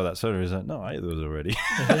fries to go with that soda. He's like, "No, I ate those already."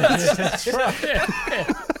 That's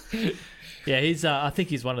right. Yeah, he's. I think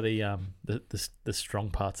he's one of the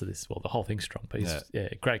strong parts of this. Well, the whole thing's strong, but he's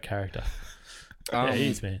a great character. Yeah, he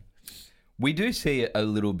is, man. We do see a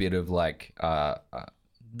little bit of like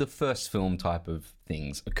the first film type of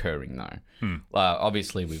things occurring though.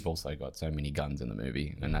 Obviously, we've also got so many guns in the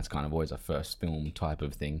movie, and that's kind of always a first film type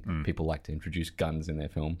of thing. People like to introduce guns in their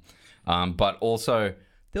film, but also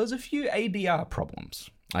there was a few ADR problems.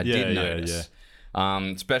 I did notice.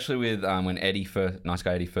 Especially with when Nice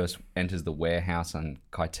Guy Eddie first enters the warehouse and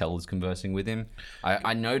Keitel is conversing with him.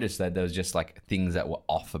 I noticed that there was just like things that were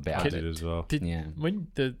off about I it. did as well. When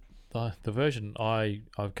the version I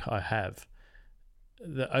have,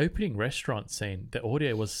 the opening restaurant scene, the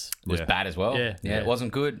audio was Was bad as well. Yeah. It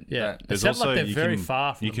wasn't good. yeah. It There's sounds like they're you very can-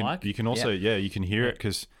 far from you the can, mic. You can also, you can hear it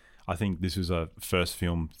because I think this was a first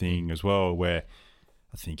film thing as well, where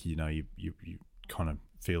I think you kind of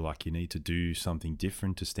feel like you need to do something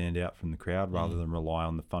different to stand out from the crowd rather than rely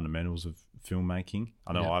on the fundamentals of filmmaking.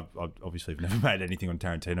 I know I've obviously never made anything on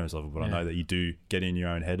Tarantino's level, but I know that you do get in your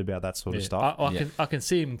own head about that sort of stuff. I can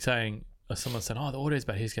see him saying, or someone saying, "Oh, the audio's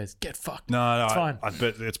bad." He goes, "Get fucked." No, it's fine.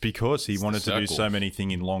 but it's because he wanted to do circle. so many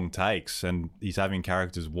things in long takes, and he's having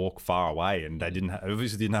characters walk far away, and they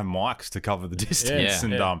obviously didn't have mics to cover the distance.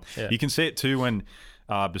 You can see it too when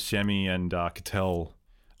Buscemi and Keitel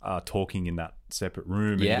are talking in that separate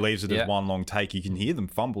room, and he leaves it as one long take. You can hear them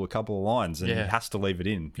fumble a couple of lines, and he has to leave it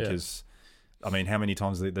in because, I mean, how many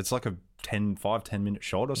times that's like a 10 minute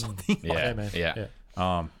shot or something. Yeah, man. Yeah.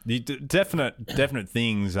 Definite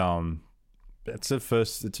things. It's a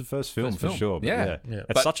first film for sure. But Yeah. It's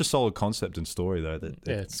But- such a solid concept and story though.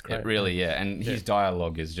 It's great. It really, and his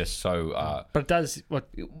dialogue is just so. But it does what?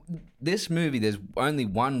 This movie, there's only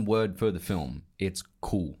one word for the film. It's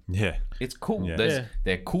cool. Yeah. It's cool. Yeah.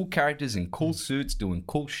 They're cool characters in cool suits doing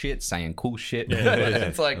cool shit, saying cool shit.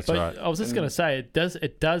 It's like, But I was just gonna say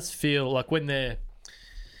it does feel like when they're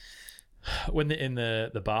in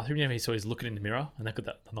the bathroom, you know, he's looking in the mirror and they got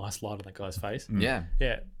that nice light on that guy's face. yeah.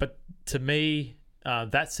 Yeah, but to me,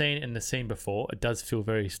 that scene and the scene before, it does feel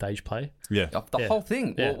very stage play. Yeah. The whole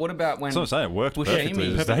thing. Yeah. Well, what about when That's what I'm saying. It worked Buscemi-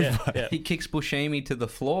 perfectly. as Dave. Yeah. he kicks Buscemi to the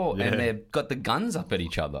floor and they've got the guns up at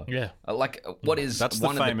each other? Yeah. What is That's the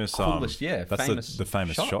one famous, of the coolest? that's famous the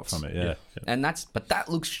famous shot shots. from it. Yeah. And but that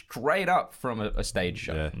looks straight up from a stage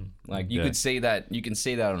shot. Yeah. Like you could see that. You can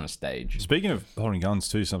see that on a stage. Speaking of holding guns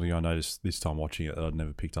too, something I noticed this time watching it that I'd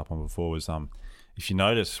never picked up on before was if you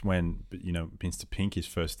notice when Mr. Pink is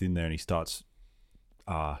first in there and he starts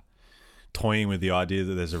toying with the idea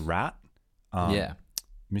that there's a rat.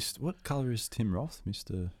 What color is Tim Roth?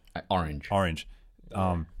 Mr. Orange. Orange.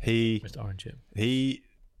 He Mr. Orange. Yeah. he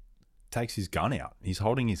takes his gun out. He's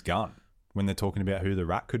holding his gun when they're talking about who the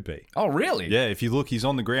rat could be. Oh, really? Yeah, if you look, he's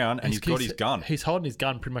on the ground and he's got his gun. He's holding his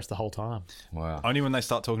gun pretty much the whole time. Wow. Only when they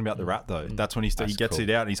start talking about the rat, though. That's when he gets cool. it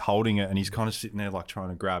out and he's holding it and he's kind of sitting there like trying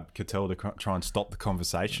to grab Keitel to try and stop the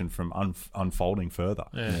conversation from unfolding further.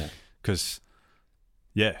 Yeah. Because,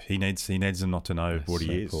 he needs them not to know what he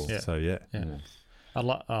so is. cool. Yeah. So, yeah.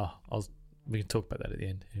 We can talk about that at the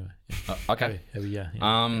end. Anyway. Yeah. Okay. Here we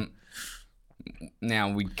are. Now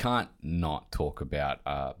we can't not talk about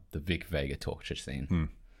the Vic Vega torture scene.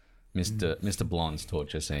 Mr. Blonde's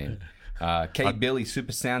torture scene. Kate Billy,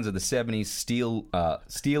 Super Sounds of the 70s,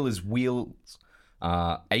 Steel as Wheels,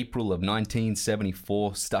 April of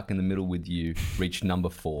 1974, Stuck in the Middle with You, reached number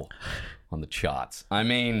 4 on the charts. I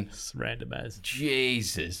mean, It's random as.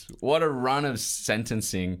 Jesus, what a run of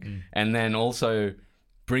sentencing. And then also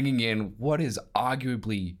bringing in what is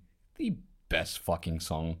arguably the best fucking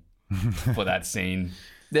song for that scene.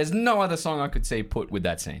 There's no other song I could say put with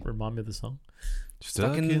that scene. Remind me of the song.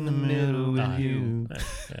 Stuck in the middle with you.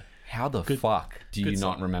 Yeah. How the fuck do you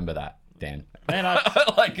not remember that, Dan? Man, I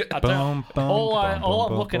don't. All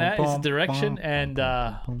I'm looking at is the direction and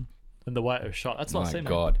the way it was shot. That's not My seen.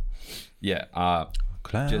 God. Yeah.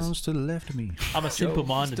 Clowns to the left of me. I'm a To the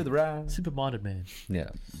simple-minded right. man. Yeah.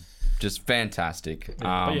 Just fantastic.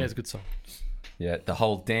 But yeah, it's a good song. Yeah, the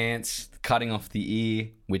whole dance, cutting off the ear,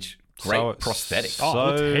 which great prosthetic. Oh,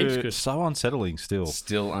 it looks heaps good. So unsettling still.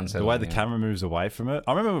 Still unsettling. The way the yeah. camera moves away from it.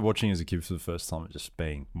 I remember watching as a kid for the first time and just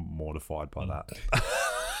being mortified by that.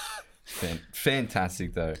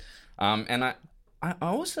 Fantastic though. And I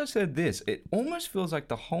also said this. It almost feels like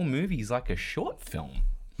the whole movie is like a short film.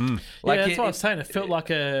 Like Yeah, that's what I was saying. It felt like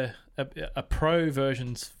a pro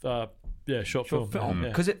version's short film. film Yeah.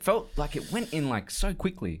 because it felt like it went in like so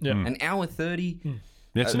quickly. Yeah. An hour 30.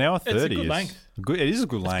 Yeah, it's an hour 30. It's a good length. It is a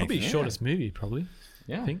good length. Probably the shortest movie, probably.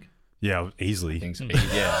 Yeah. I think. Yeah, easily. Things,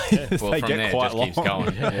 yeah. Well, They from get there, quite it just keeps long.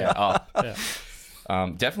 going. Yeah. Yeah.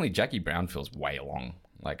 Definitely Jackie Brown feels way long,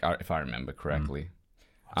 like if I remember correctly.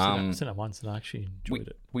 I've seen it once and I actually enjoyed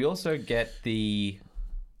it. We also get the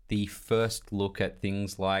first look at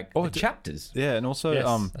things like the chapters. Yeah, and also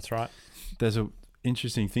Yes, that's right. there's a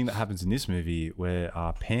interesting thing that happens in this movie where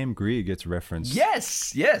Pam Grier gets referenced.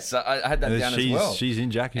 Yes. I had that And down as well. She's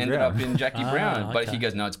in Jackie Ended Brown. up in Jackie Brown, but okay. he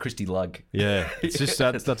goes, no, it's Christy Lug. Yeah, it's just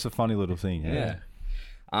that's a funny little thing. Yeah.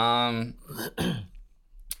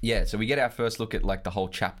 Yeah. So we get our first look at like the whole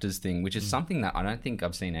chapters thing, which is something that I don't think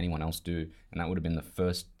I've seen anyone else do, and that would have been the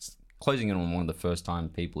first closing in on one of the first time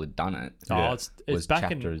people had done it. Oh, was it's back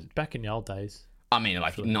chapters. in the old days. I mean,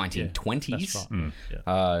 like 1920s, That's right.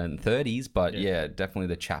 Yeah. and 30s, but yeah, definitely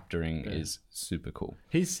the chaptering is super cool.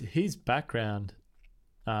 His background,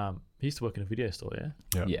 he used to work in a video store,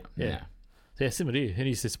 yeah? Yeah. So yeah, similar to you. And he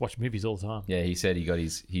used to just watch movies all the time. Yeah, he said he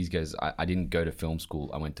goes, I didn't go to film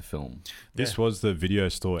school, I went to film. This was the video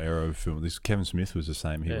store era of film. This Kevin Smith was the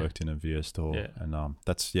same. He worked in a video store, and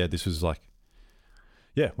this was like,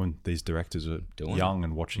 when these directors are young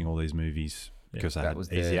and watching all these movies because they had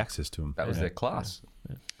easy access to them. That was their class.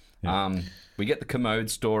 We get the commode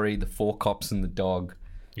story, the 4 cops and the dog.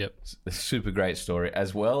 Yep. It's a super great story,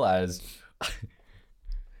 as well as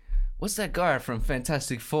what's that guy from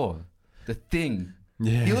Fantastic Four? The Thing.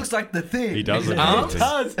 Yeah. He looks like the Thing. He does look His like the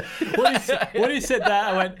arms- Thing. When he said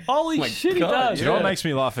that, I went, holy my shit, God, he does. Do you know what makes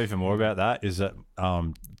me laugh even more about that is that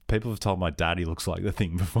people have told my dad he looks like the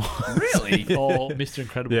Thing before. Really? Or Mr.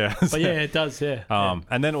 Incredible. Yeah. But yeah, it does, yeah.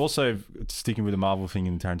 And then also sticking with the Marvel thing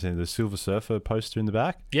in Tarantino, the Silver Surfer poster in the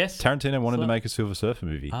back. Yes. Tarantino wanted to make a Silver Surfer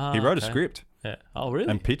movie. He wrote a script Yeah. Oh, really?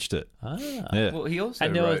 and pitched it. Ah. Yeah. Well, he also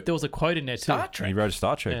And wrote there was a quote in there too. Star And Trek. he wrote a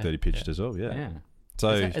Star Trek Yeah. that he pitched as well. Yeah. Yeah. So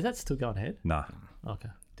Is that still going ahead? nah. Okay.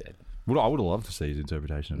 Dead. I would have loved to see his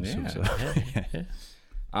interpretation of the Yeah. Silver Surfer.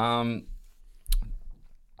 Yeah.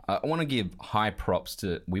 I want to give high props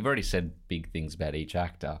to. We've already said big things about each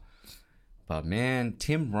actor, but man,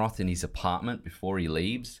 Tim Roth in his apartment before he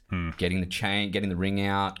leaves, getting the chain, getting the ring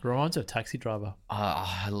out. Reminds me of Taxi Driver.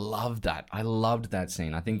 I love that. I loved that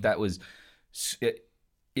scene. I think that was. It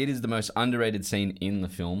is the most underrated scene in the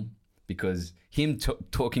film because him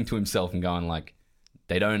talking to himself and going like,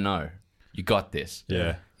 "They don't know. You got this."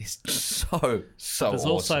 Yeah. It's so There's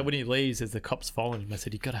awesome. also when he leaves, there's the cops following him. I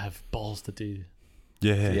said, you got to have balls to do.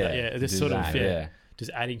 Yeah. Yeah, this do sort that, of just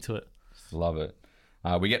adding to it. Love it.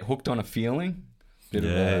 We get hooked on a feeling.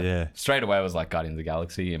 Yeah. Straight away, I was like Guardians of the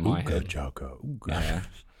Galaxy in my head. Joker. Yeah.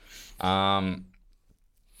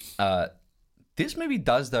 This movie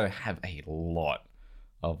does though have a lot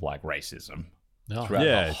of like racism No. throughout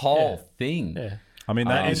Yeah. the whole thing. Yeah. I mean,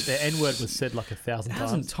 that And is. the N word was said like 1,000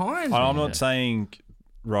 1,000 times. times. I'm man. not saying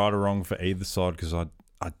right or wrong for either side because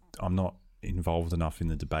I'm not involved enough in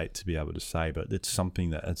the debate to be able to say, but it's something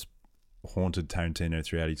that has haunted Tarantino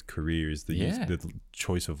throughout his career is the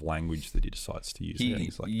choice of language that he decides to use and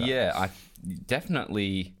things like that. Yeah, I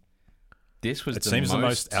definitely. This was. It seems the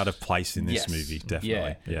most out of place in this movie,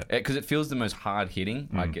 definitely. Yeah, because it feels the most hard hitting.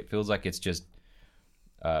 Like it feels like it's just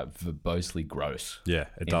verbosely gross. Yeah,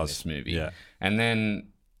 it in does. This movie. Yeah. And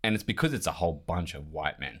it's because it's a whole bunch of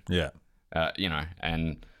white men. Yeah.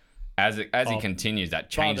 And as he continues, that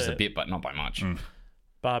changes a it- bit, but not by much.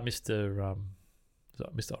 But Mr. Is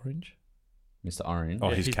that Mr. Orange? Mr. Orange. Oh,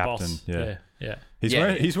 his his captain. boss. Yeah. Yeah.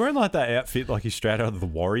 He's wearing like that outfit like he's straight out of the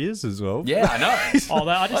Warriors as well. Yeah, I know. Oh,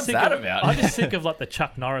 I just What's think that of, about? I just think of like the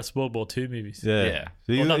Chuck Norris World War II movies. Yeah. Yeah.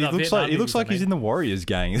 He, Well, no, he no, looks Vietnam like movies, I he's mean. in the Warriors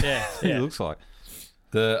gang. Yeah, he yeah. looks like.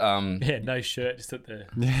 The Yeah, no shirt, just at the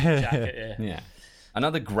Yeah. jacket. Yeah. yeah.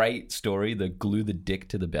 Another great story, the glue the dick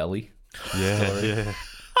to the belly. Yeah.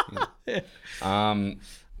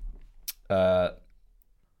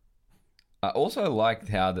 I also liked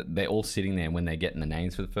how that they're all sitting there when they're getting the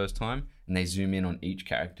names for the first time, and they zoom in on each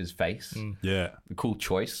character's face. Yeah. A cool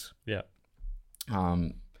choice. Yeah.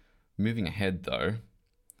 Moving ahead though,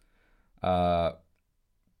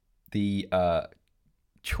 the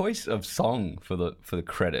choice of song for the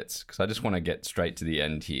credits, because I just want to get straight to the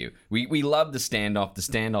end here. We love the standoff. The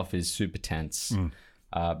standoff is super tense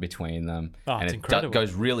between them, Oh, and it's it incredible.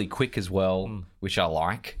 goes really quick as well, which I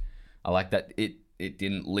like. I like that it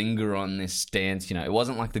didn't linger on this stance. You know, it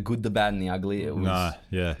wasn't like the good, the bad, and the ugly. It was Nah.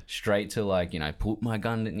 Yeah. straight to like, you know, put my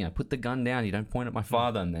gun, you know, put the gun down. You don't point at my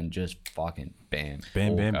father, and then just fucking bam,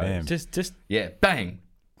 Bam, all bam, goes. bam. Just Yeah, bang,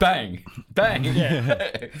 bang, bang.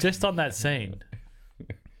 Yeah. Just on that scene,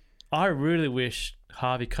 I really wish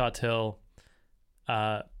Harvey Keitel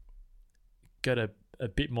got a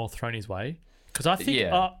bit more thrown his way, because I think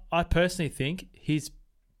Yeah. I personally think he's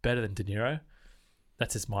better than De Niro.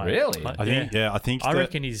 That's just my Really? I think. Yeah. I think. I that-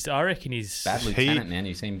 reckon he's. Bad Lieutenant, man.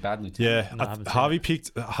 You've seen Bad Lieutenant? Yeah, No, I haven't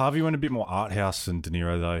seen Harvey went a bit more art house than De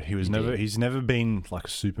Niro though. He's never been like a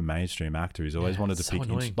super mainstream actor. He's always wanted to so pick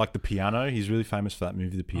annoying. like The Piano. He's really famous for that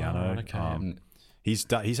movie, The Piano. Oh, okay.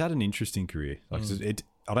 He's had an interesting career. Like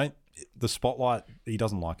the spotlight. He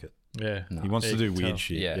doesn't like it. Yeah. He wants Yeah, to do you can weird tell.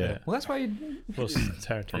 shit. Yeah. Yeah. Well, that's why you Well, from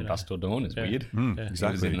Tarantino. Dusk Till Dawn is Yeah. weird. Yeah. He was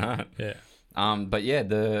Exactly. in that. Yeah. But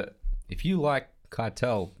yeah, if you like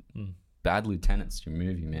Keitel, Bad Lieutenant's your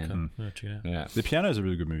movie, man. Yeah, check it out. Yeah. The Piano is a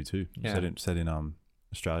really good movie too. Yeah. Set in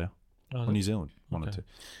Australia Oh, or New Zealand. One or Okay. two.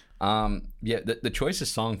 Yeah, the choice of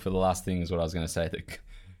song for the last thing is what I was going to say. The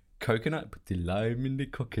coconut, put the lime in the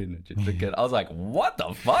coconut. Just forget. I was like, what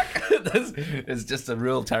the fuck? It's just a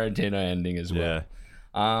real Tarantino ending as well.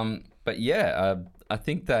 Yeah. But yeah, I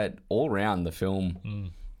think that all round the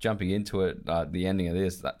film, jumping into it, the ending of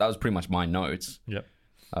this, that was pretty much my notes. Yep.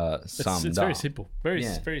 Summed It's very up. simple.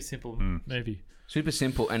 Very simple movie. Super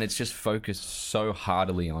simple, and it's just focused so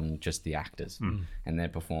heartily on just the actors and their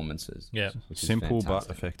performances. Yeah. which is Simple but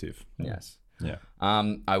fantastic. effective. Yes. Yeah.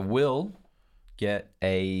 I will get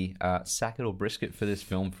a Sackett or Brisket for this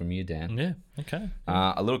film from you, Dan. Yeah. Okay.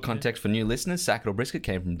 A little context for new listeners. Sackett or Brisket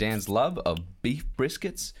came from Dan's love of beef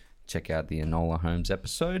briskets. Check out the Enola Holmes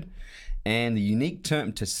episode. And the unique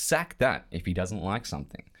term to sack that if he doesn't like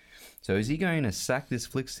something. So is he going to sack this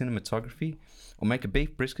flick's cinematography or make a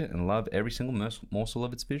beef brisket and love every single morsel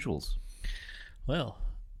of its visuals? Well,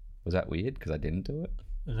 Was that weird because I didn't do it?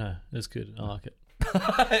 no, it's good. I like it.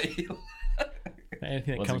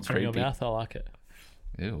 Anything that Was comes it from your creepy? mouth, I like it.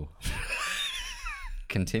 Ew.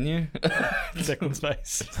 Continue. Second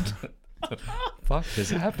space. Fuck has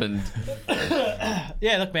happened.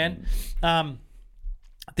 Yeah, look, man.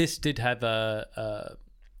 This did have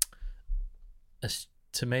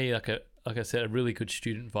to me, like I said, a really good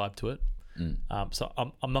student vibe to it. So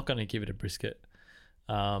I'm not going to give it a brisket,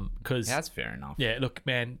 because That's fair enough. yeah, look,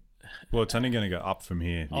 man. Well, it's only going to go up from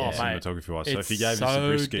here, Oh, mate. cinematography wise. So if you It's gave this a so-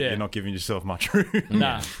 brisket, yeah. you're not giving yourself much room.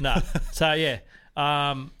 Nah. So yeah,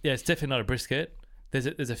 it's definitely not a brisket.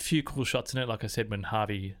 There's a few cool shots in it. Like I said, when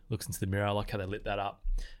Harvey looks into the mirror, I like how they lit that up.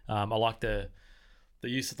 I like the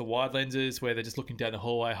use of the wide lenses where they're just looking down the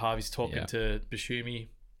hallway. Harvey's talking Yeah. to Buscemi.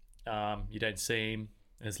 You don't see him.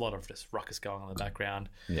 There's a lot of just ruckus going on in the background.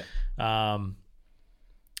 Yeah.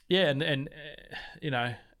 Yeah, and you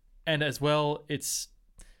know, and as well,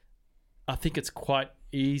 I think it's quite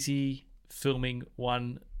easy filming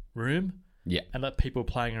one room Yeah. and let people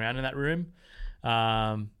playing around in that room.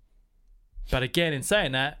 But again, in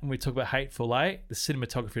saying that, when we talk about Hateful Eight, the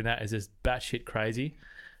cinematography in that is just batshit crazy.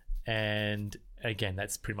 And again,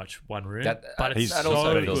 that's pretty much one room. That- but it's He's That so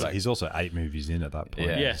also good. feels like- he's also 8 movies in at that point.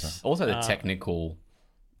 Yeah. Yes. Also, the technical,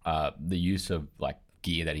 the use of like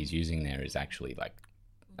gear that he's using there is actually like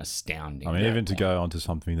astounding. I mean, even to go onto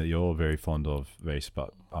something that you're very fond of, Reese,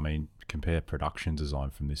 but I mean, compare production design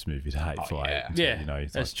from this movie to Hateful yeah. Eight. Yeah, You know,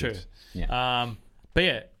 it's that's like true. Yeah. But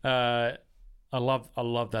yeah, I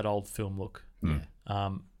love that old film look.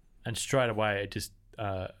 And straight away, it just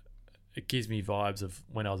it gives me vibes of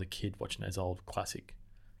when I was a kid watching those old classic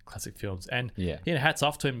films. And Yeah. hats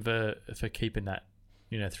off to him for keeping that,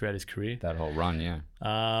 throughout his career. that whole run, yeah.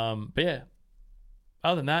 But yeah,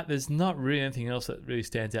 other than that, there's not really anything else that really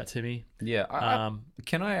stands out to me. Yeah.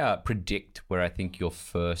 Can I predict where I think your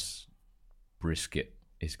first brisket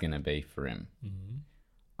is going to be for him? Mm-hmm.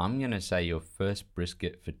 I'm going to say your first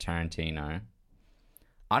brisket for Tarantino.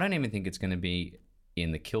 I don't even think it's going to be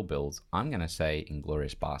in the Kill Bills. I'm going to say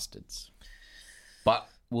Inglourious Bastards. But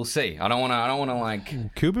we'll see. I don't want to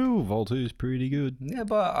like. Kill Bill Vol 2 is pretty good. Yeah,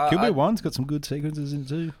 but Kill Bill 1's got some good sequences in it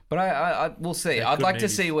too. But I we'll see. They're I'd good like to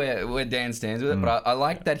movies. see where Dan stands with it. But I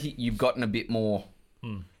like that you've gotten a bit more.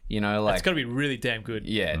 You know, like It's got to be really damn good.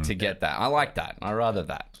 to get that. I like that. I rather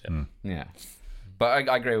that. Yeah. But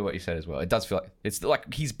I agree with what you said as well. It does feel like it's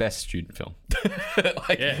like his best student film,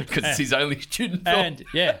 because it's his only student film. And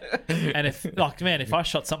and if I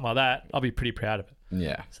shot something like that, I'll be pretty proud of it.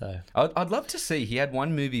 Yeah. So I'd love to see. He had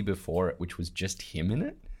one movie before it, which was just him in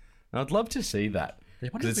it. And I'd love to see that Yeah,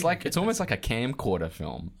 I wonder because if it's we like can get it's almost like a camcorder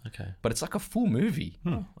film, okay. but it's like a full movie.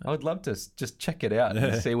 I would love to just check it out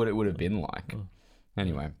and see what it would have been like.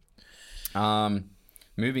 Anyway,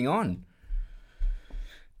 moving on.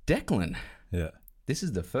 Declan, Yeah. this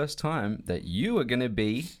is the first time that you are going to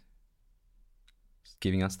be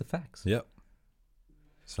giving us the facts. Yep.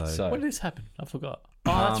 So When did this happen? I forgot.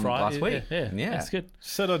 Oh, that's right. last week. Yeah, Yeah. That's good.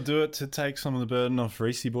 said I'd do it to take some of the burden off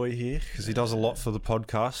Reese Boy here because he does a lot for the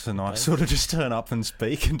podcast, and I sort of just turn up and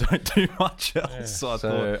speak and don't do much else. Yeah. So I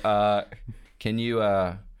thought, So, can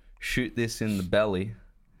you shoot this in the belly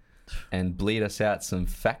and bleed us out some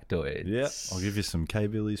factoids? yeah, I'll give you some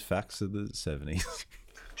K-Billy's facts of the 70s.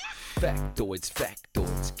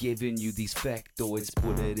 Factoids, giving you these factoids.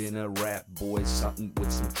 Put it in a rap, boys, something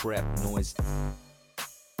with some trap noise.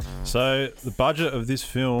 So the budget of this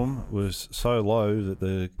film was so low that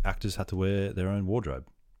the actors had to wear their own wardrobe.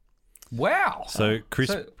 Wow. So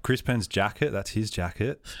Chris Penn's jacket, that's his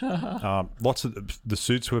jacket. Lots of the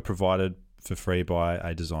suits were provided for free by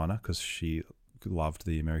a designer because she loved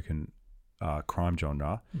the American crime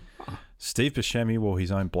genre. Steve Buscemi wore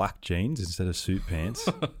his own black jeans instead of suit pants.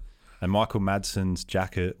 And Michael Madsen's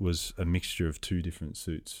jacket was a mixture of two different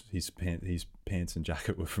suits. His pants and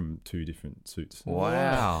jacket were from two different suits.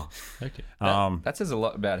 Wow. Okay. That says a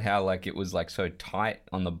lot about how like it was like so tight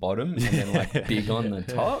on the bottom and then like big on the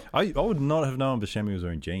top. I would not have known Buscemi was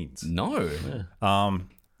wearing jeans. No.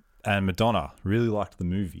 And Madonna really liked the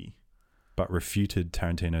movie, but refuted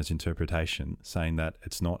Tarantino's interpretation, saying that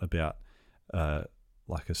it's not about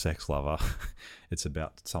like a sex lover. It's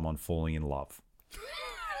about someone falling in love.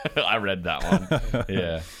 I read that one.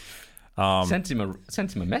 Yeah. Sent him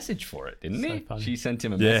a message for it, didn't So he? funny. She sent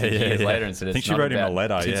him a Yeah, message yeah, years yeah. later and said, I think it's she not wrote him a about-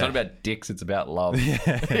 letter, It's yeah. not about dicks, it's about love.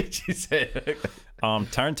 She said.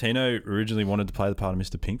 Tarantino originally wanted to play the part of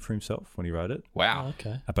Mr. Pink for himself when he wrote it, Wow. Oh,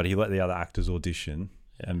 okay. but he let the other actors audition,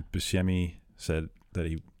 and Buscemi said that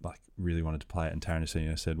he like really wanted to play it, and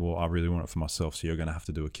Tarantino said, "Well, I really want it for myself, so you're going to have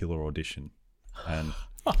to do a killer audition." And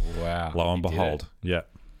Wow. lo and He did behold, yeah,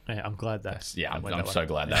 Yeah, I'm glad that. Yeah, that went I'm that so way.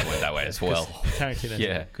 glad that went that way as well. Tarantino's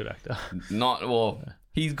Yeah. a good actor. Not well.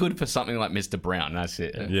 He's good for something like Mr. Brown. That's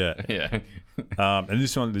it. yeah. Yeah. And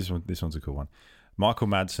this one's a cool one. Michael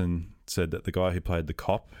Madsen said that the guy who played the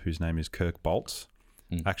cop, whose name is Kirk Boltz,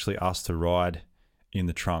 actually asked to ride in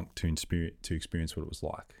the trunk to experience what it was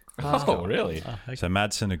like. Oh, really? Okay. So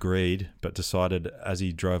Madsen agreed, but decided as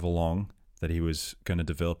he drove along that he was going to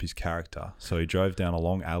develop his character. So he drove down a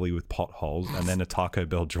long alley with potholes and then a Taco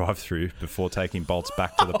Bell drive-through before taking Boltz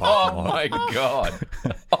back to the parking Oh lot. my god.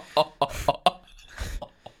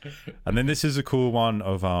 And then this is a cool one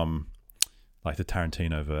of like the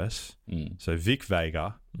Tarantino verse. So Vic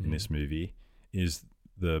Vega in this movie is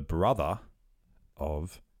the brother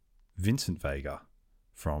of Vincent Vega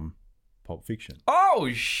from Pulp Fiction. Oh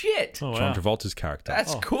shit. Oh, John wow. Travolta's character.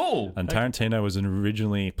 That's cool. And Tarantino was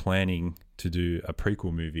originally planning to do a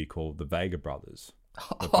prequel movie called The Vega Brothers.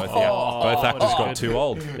 But both actors got too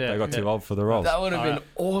old. Yeah, They got too old for the roles. That would have been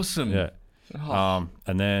awesome. Yeah.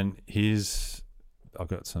 And then I've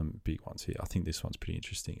got some big ones here. I think this one's pretty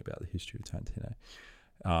interesting about the history of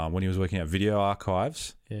Tarantino. When he was working at Video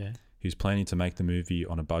Archives, Yeah. he was planning to make the movie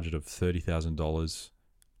on a budget of $30,000,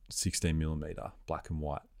 16mm, black and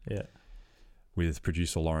white, Yeah. with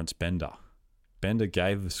producer Lawrence Bender. Bender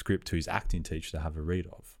gave the script to his acting teacher to have a read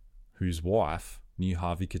of, whose wife knew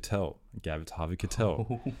Harvey Keitel and gave it to Harvey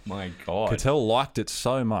Keitel. Oh my god. Keitel liked it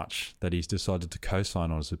so much that he's decided to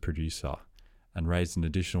co-sign on as a producer and raised an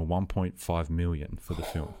additional $1.5 million for the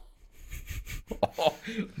film.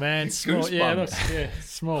 Man, small, yeah, look, Goosebumps. yeah,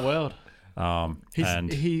 small world.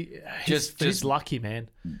 He's lucky, man.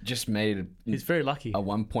 Just made He's very lucky. a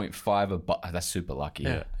 1.5 that's super lucky.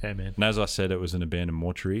 yeah, man. And as I said, it was an abandoned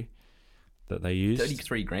mortuary that they used.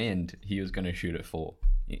 33 grand he was going to shoot it for.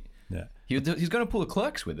 Yeah. He's going to pull a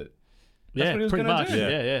Clerks with it. That's Yeah, what he was pretty gonna much. do.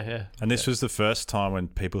 Yeah. And this was the first time when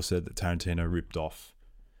people said that Tarantino ripped off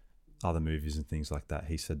other movies and things like that.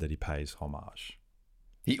 He said that he pays homage.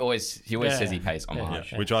 He always Yeah. says he pays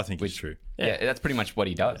homage. Yeah. Which I think is true. Yeah, that's pretty much what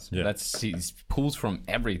he does. Yeah. He pulls from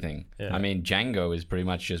everything. Yeah. I mean, Django is pretty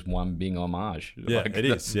much just one big homage. Yeah, it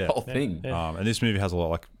is, The yeah. whole thing. Yeah. And this movie has a lot,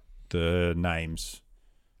 like, the names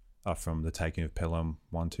are from The Taking of Pelham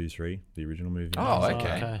 1, 2, 3, the original movie. Oh, Okay.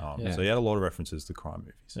 okay. Yeah. So he had a lot of references to crime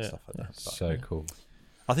movies and Yeah. stuff like that. But So cool.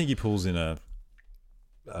 I think he pulls in a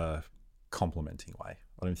complimenting way.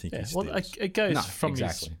 I don't think Yeah. he Well, steals. it goes No, from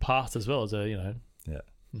exactly. his past as well as a Yeah.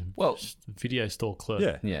 Well, video store clerk.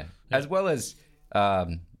 Yeah. yeah. As well as,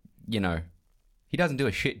 he doesn't do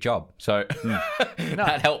a shit job. So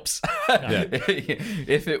that helps.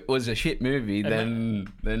 If it was a shit movie, then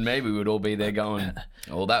maybe we'd all be there going,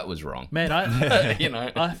 "Oh, that was wrong." Man, I You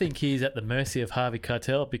know. I think he's at the mercy of Harvey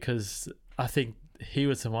Keitel because I think he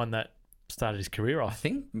was the one that started his career I off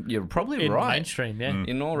think you're probably in right. mainstream. Yeah,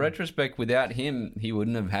 In all retrospect, without him, he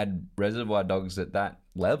wouldn't have had Reservoir Dogs at that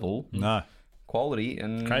level, No. quality,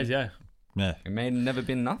 and crazy. Yeah, Yeah. it may have never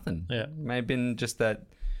been nothing. Yeah. It may have been just that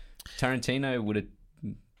Tarantino would have.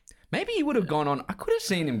 Maybe he would have gone on. I could have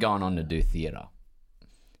seen him going on to do theater,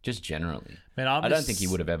 just generally. man, I don't think he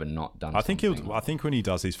would have ever not done. I think something. I think when he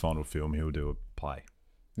does his final film, he'll do a play.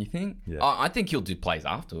 You think? Yeah. Oh, I think he'll do plays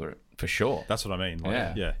after it for sure. That's what I mean. Like,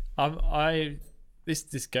 Yeah. Yeah.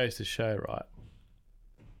 This goes to show,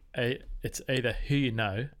 right? It's either who you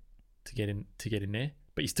know to get in there,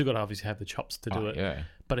 but you still got to obviously have the chops to do it. Yeah.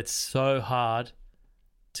 But it's so hard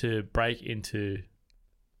to break into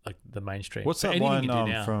like the mainstream. What's For that anything line you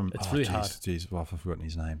do now, from? It's really hard. Jeez, well, I've forgotten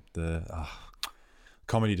his name. The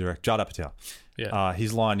comedy director, Judd Apatow. Yeah.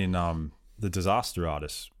 His line in The Disaster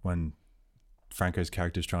Artist, when Franco's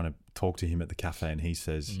character's trying to talk to him at the cafe, and he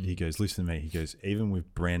says, he goes, "Listen to me." He goes, "Even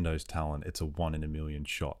with Brando's talent, it's a 1 in a million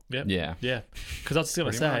shot." Yep. Yeah. Yeah. Because I was just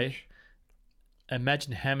going to Pretty say, much.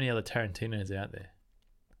 imagine how many other Tarantinos are out there,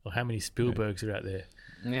 or how many Spielbergs are out there.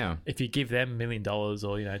 Yeah. If you give them $1 million or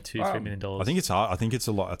 $2-3 million, I think it's hard. I think it's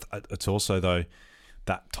a lot. It's also though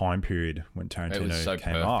that time period when Tarantino so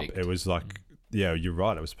came perfect. up. It was like, yeah, you're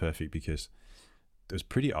right. It was perfect because it was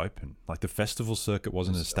pretty open. Like the festival circuit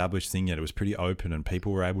wasn't an established thing yet. It was pretty open, and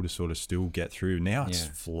people were able to sort of still get through. Now it's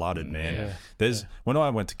Yeah. flooded, man. Yeah. There's when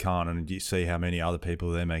I went to Cannes and you see how many other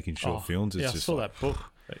people they're making short films. It's yeah, I just saw like, that book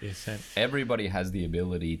that you sent. Everybody has the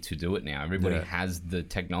ability to do it now. Everybody Yeah. has the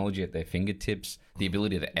technology at their fingertips, the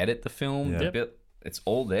ability to edit the film. Yeah. The it's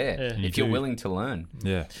all there Yeah. if You you're do. willing to learn.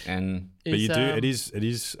 yeah. And But you Is, do. It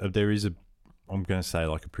is. There is a. I'm going to say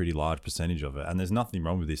like a pretty large percentage of it, and there's nothing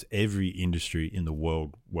wrong with this. Every industry in the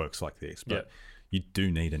world works like this, but you do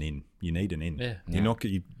need an in. You need an in. Yeah. You're not.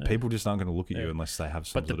 People just aren't going to look at you Yeah. unless they have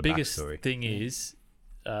some But the sort of biggest backstory. thing is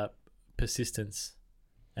persistence,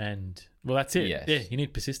 and well, that's it. Yes. Yeah, you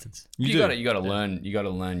need persistence. you do. got to learn. You got to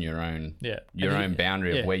learn your own. Yeah. Your And own you-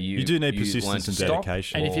 boundary yeah. of where you. You do need learn persistence to and stop.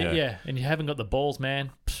 dedication. And if you yeah. and you haven't got the balls,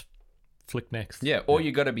 man, flick next. Yeah, or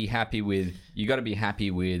you got to be happy with. You got to be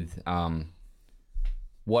happy with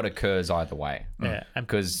what occurs either way. Yeah, and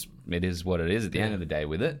Because it is what it is at the end of the day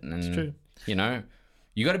with it. And, It's true. You know,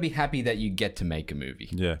 you got to be happy that you get to make a movie.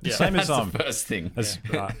 Yeah. Yeah. Same as That's the first thing. As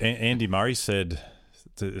Andy Murray said,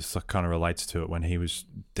 this kind of relates to it when he was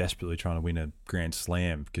desperately trying to win a Grand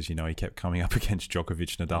Slam because he kept coming up against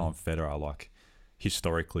Djokovic, Nadal, and Federer, like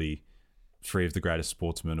historically 3 of the greatest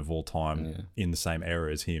sportsmen of all time in the same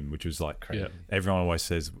era as him, which was like Yeah. everyone always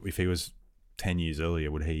says if he was 10 years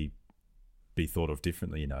earlier, would he be thought of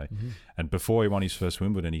differently, And before he won his first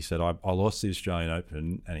Wimbledon, he said, I lost the Australian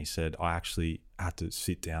Open, and he said, I actually had to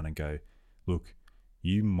sit down and go, look,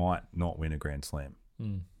 you might not win a Grand Slam.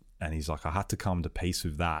 And he's like, I had to come to peace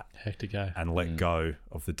with that heck to go. and let go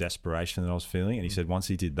of the desperation that I was feeling. And he said once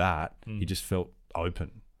he did that, he just felt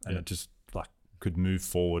open and it just like could move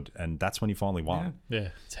forward. And that's when he finally won. Yeah,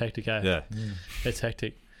 it's hectic. Eh? Yeah. It's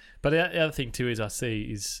hectic. But the other thing too is I see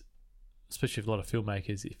is, especially with a lot of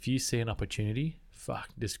filmmakers, if you see an opportunity,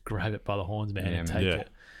 just grab it by the horns, man, Yeah, and man. take Yeah. it.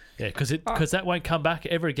 Yeah, because that won't come back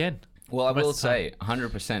ever again. Well, I Most will of the time. say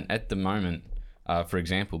 100% at the moment, for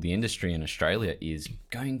example, the industry in Australia is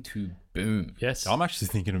going to boom. Yes. I'm actually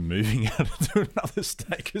thinking of moving out to another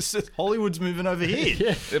state because Hollywood's moving over here.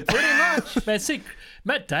 yeah. Pretty much. Man, see,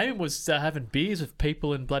 Matt Damon was having beers with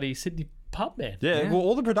people in bloody Sydney pub, man. Yeah, well,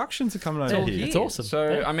 all the productions are coming over all here. It's awesome.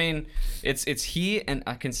 So Yeah. I mean, it's here, and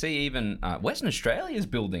I can see even Western Australia is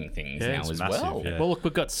building things Yeah, now it's as massive, well. yeah. Well, look,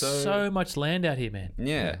 we've got so much land out here, man.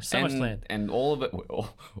 Yeah, So much land. and all of it.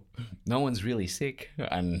 No one's really sick,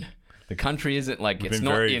 and The country isn't like We've it's been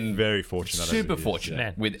not very, in very fortunate. over super the years, fortunate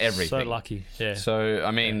Man, with everything. So lucky. Yeah. So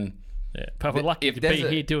I mean, yeah. But we're lucky if to there's be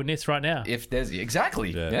here doing this right now. if there's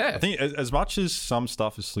exactly, Yeah. yeah. I think as much as some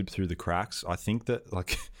stuff has slipped through the cracks, I think that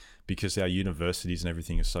like because our universities and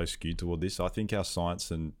everything is so skewed toward this, I think our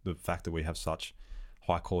science and the fact that we have such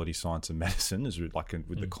high quality science and medicine is like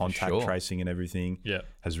with the contact sure. tracing and everything Yeah.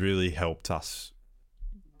 has really helped us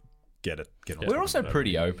get it. We're also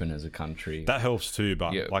pretty open as a country. That helps too,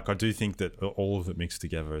 but Yeah. like I do think that all of it mixed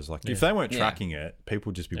together is like if Yeah. they weren't Yeah. tracking it, people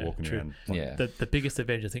would just be Yeah, walking true. around. Like, yeah. The biggest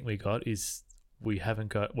advantage I think we got is we haven't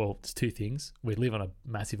got, well, it's two things. We live on a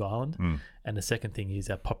massive island. And the second thing is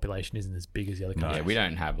our population isn't as big as the other countries. Yeah, we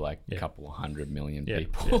don't have like a Yeah. couple of 100 million Yeah,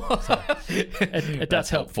 people. yeah. So it That's does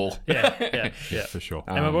help. helpful. Yeah. for sure.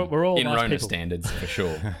 And we're all in nice Rona people. standards for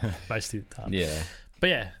sure. Most of the time. Yeah. But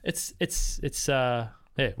yeah, it's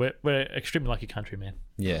we're extremely lucky country, man.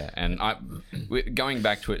 Yeah, and going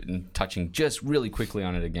back to it and touching just really quickly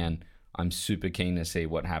on it again, I'm super keen to see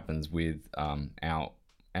what happens with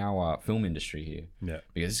our film industry here. Yeah.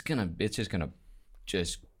 Because it's just gonna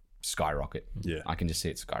skyrocket. Yeah. I can just see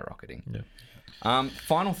it skyrocketing. Yeah.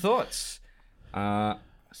 Final thoughts.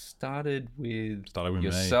 Started with Started with me.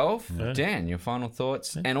 yourself, Yeah. Dan. Your final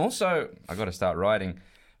thoughts, and also I got to start writing.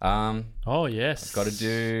 Oh yes. Got to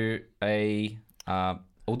do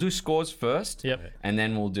we'll do scores first. Yep. And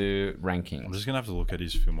then we'll do I'm rankings. just gonna have to look at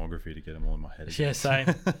his filmography to get them all in my head. Yeah,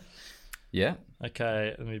 same. Yeah.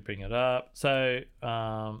 Okay, let me bring it up. So,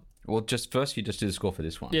 Well, just first you just do the score for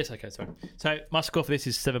this one. yes, okay, sorry. So my score for this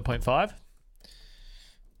is 7.5.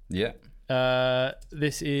 Yeah.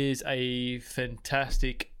 This is a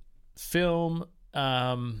fantastic film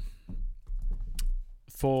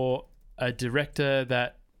for a director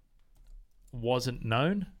that wasn't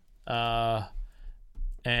known,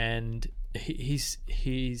 and he's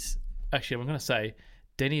actually, I'm going to say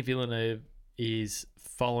Denis Villeneuve is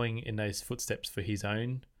following in those footsteps for his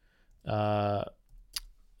own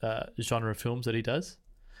genre of films that he does.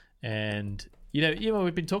 And you know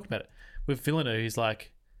we've been talking about it with Villeneuve. He's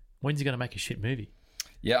like, when's he going to make a shit movie?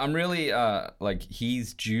 Yeah, I'm really like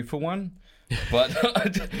he's due for one, but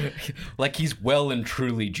like he's well and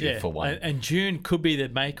truly due for one. And June could be the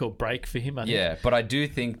make or break for him. I think. Yeah, but I do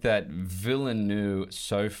think that Villeneuve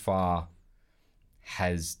so far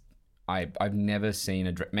has I've never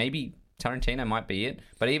seen maybe Tarantino might be it,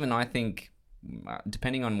 but even I think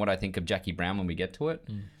depending on what I think of Jackie Brown when we get to it,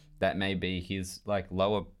 that may be his like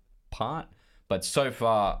lower part. But so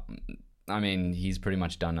far, I mean, he's pretty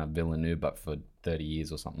much done a Villeneuve, but for 30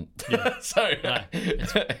 years or something. Yeah. So No,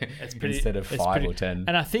 it's pretty, instead of it's 5 pretty- or 10.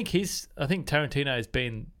 And I think Tarantino has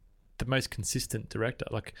been the most consistent director.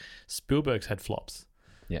 Like Spielberg's had flops.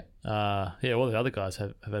 Yeah. All the other guys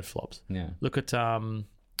have had flops. Yeah. Look at I wasn't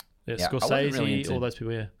Scorsese, really into- all those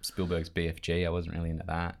people. Yeah, Spielberg's BFG, I wasn't really into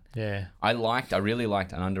that. yeah. I really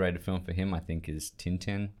liked an underrated film for him, I think, is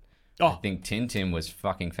Tintin. I Oh, think Tintin was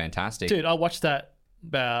fucking fantastic. dude, I watched that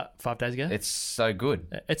about 5 days ago. It's so good.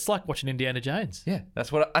 It's like watching Indiana Jones. Yeah,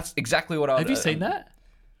 that's exactly what I Have you seen that?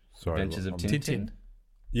 Sorry, Adventures of I'm- Tintin. Tintin.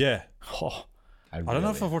 Yeah, Oh, I don't know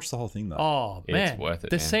if I've watched the whole thing though. oh It's man, worth it,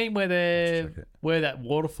 The man. scene where check it. where that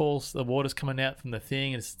waterfalls, the water's coming out from the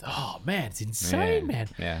thing, and it's it's insane, man.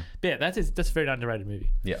 Yeah. Yeah, that's a very underrated movie.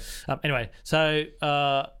 Yeah. Anyway, so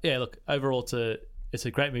look, overall, it's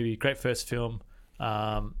a great movie, great first film,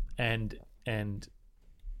 and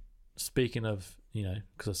speaking of,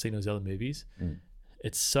 because I've seen those other movies,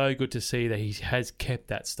 it's so good to see that he has kept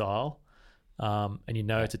that style, and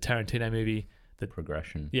it's a Tarantino movie that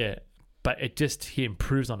Progression. but he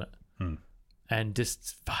improves on it, and he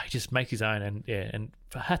just makes his own, and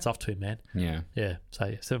hats off to him, man. Yeah. So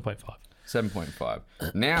 7.5. 7.5.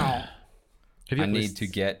 Now Have you I got the need list- to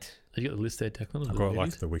get. Have you got the list there, Declan? I've got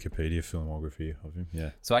like the Wikipedia filmography of him.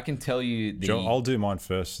 Yeah, So I can tell you the. Joe, I'll do mine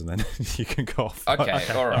first, and then you can go off. Okay. All right.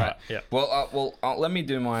 Alright, yeah. Well, let me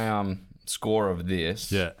do my score of this.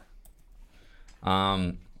 Yeah,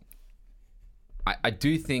 I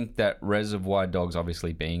do think that Reservoir Dogs,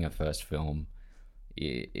 obviously being a first film,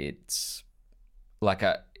 it's like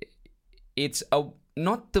it's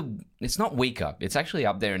not weaker. It's actually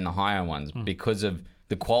up there in the higher ones because of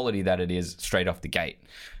the quality that it is straight off the gate.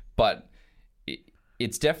 But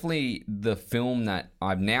it's definitely the film that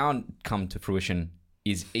I've now come to fruition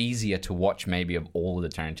is easier to watch maybe of all of the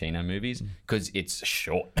Tarantino movies because it's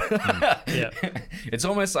short. Yeah. It's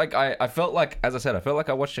almost like I felt like, as I said, I felt like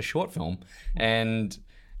I watched a short film and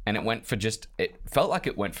it felt like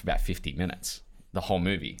it went for about 50 minutes, the whole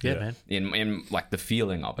movie. Yeah, man. In like the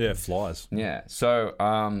feeling of it. yeah, it flies. Yeah. So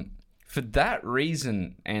for that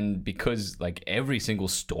reason, and because like every single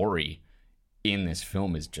story in this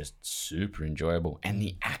film is just super enjoyable, and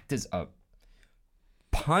the actors are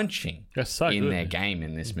punching They're so in good, their man. game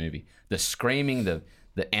in this movie. The screaming, the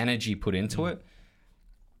energy put into it.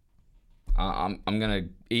 I'm gonna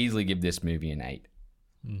easily give this movie an 8.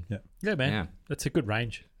 Yeah, man. Yeah. That's a good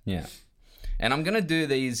range. Yeah, and I'm gonna do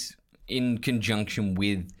these in conjunction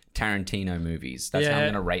with Tarantino movies. That's how I'm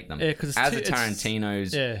gonna rate them. Yeah, 'cause it's as too- a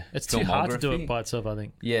Tarantino's. Yeah, it's too hard to do filmography. it by itself, I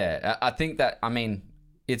think. Yeah, I think that. I mean,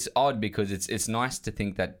 it's odd because it's nice to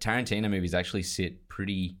think that Tarantino movies actually sit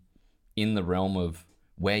pretty in the realm of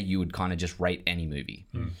where you would kind of just rate any movie.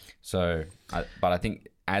 So, but I think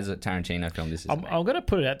as a Tarantino film, this is I'm going to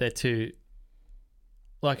put it out there too.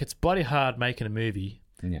 Like, it's bloody hard making a movie,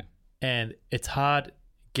 yeah, and it's hard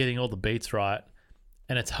getting all the beats right,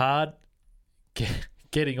 and it's hard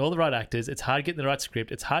getting all the right actors. It's hard getting the right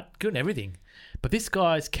script. It's hard doing everything. But this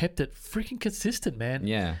guy's kept it freaking consistent, man.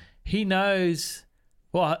 yeah, He knows,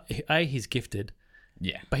 well, he's gifted,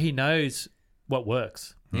 yeah, but he knows what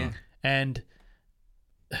works. yeah. And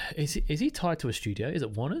is he tied to a studio? Is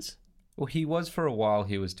it Warner's? Well, he was for a while.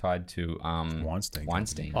 He was tied to Weinstein.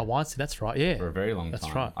 Weinstein Oh, Weinstein, that's right. Yeah. for a very long That's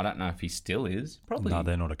time. right. I don't know if he still is. Probably. No,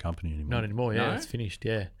 they're not a company anymore. Not anymore. Yeah, No? it's finished.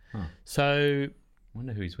 Yeah. Huh. So,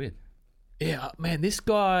 Wonder who he's with. yeah, man, this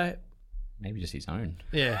guy, Maybe just his own.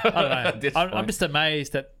 yeah, I don't know. At this I'm point. just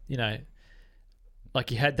amazed that, like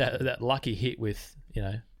he had that lucky hit with,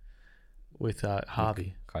 with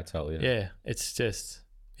Harvey. Keitel, yeah. Yeah, it's just,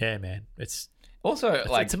 yeah, man. It's Also,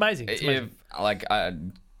 like it's amazing. It's amazing.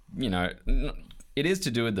 It is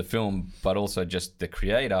to do with the film, but also just the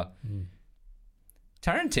creator.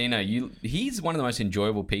 Tarantino, he's one of the most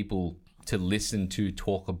enjoyable people to listen to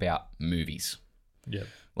talk about movies. yeah.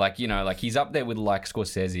 Like he's up there with like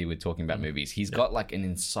Scorsese with talking about movies. He's got like an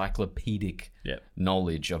encyclopedic Yeah.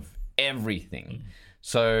 knowledge of everything.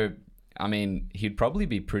 So, I mean, he'd probably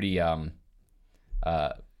be pretty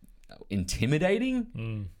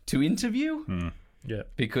intimidating to interview. Yeah.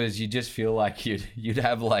 Because you just feel like you'd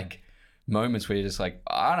have like moments where you're just like,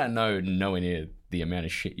 I don't know nowhere near the amount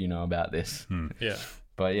of shit you know about this. Yeah.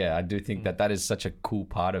 But yeah, I do think that is such a cool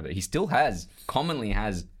part of it. He still commonly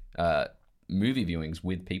has movie viewings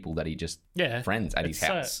with people that he just Yeah. friends at his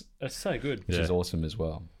house, It's so good. which is awesome as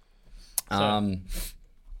well. So-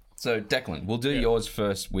 So Declan, we'll do yours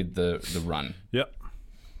first with the run. Yep.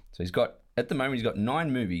 So at the moment he's got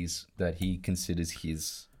 9 movies that he considers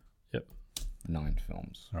his Yep. 9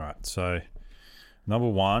 films. All right. So, number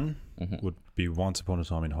 1 would be Once Upon a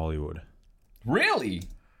Time in Hollywood. Really?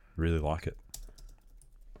 Really like it.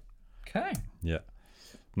 Okay. Yeah.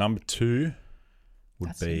 Number 2 would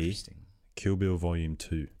That's be interesting. Kill Bill Volume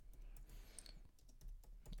 2.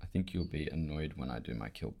 I think you'll be annoyed when I do my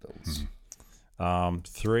Kill Bills.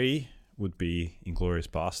 3 would be Inglourious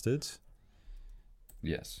Bastards.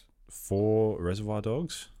 Yes. 4 Reservoir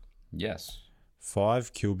Dogs. Yes.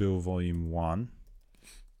 5 Kill Bill Volume 1.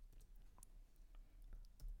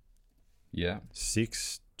 Yeah.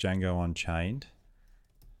 6 Django Unchained.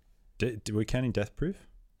 Do we counting Death Proof?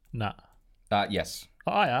 Nah. Yes.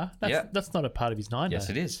 Oh, yeah. Yeah. That's not a part of his 9. Yes,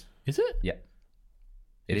 though. it is. Is it? Yeah.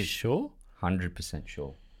 It You is. sure? 100%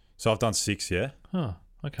 sure. So I've done 6, yeah? Oh,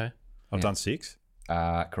 okay. I've Yeah. done 6?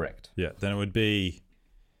 Correct. Yeah. Then it would be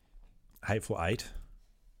Hateful Eight.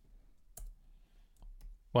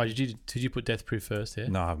 Why did you put Death Proof first? Yeah.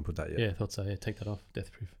 No, I haven't put that yet. Yeah, I thought so. Yeah, take that off.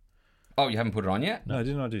 Death Proof. Oh, you haven't put it on yet? No,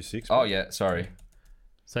 didn't I do 6? Oh, yeah. Sorry.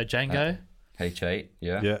 So Django. H8.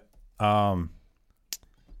 Yeah. Yeah.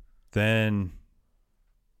 Then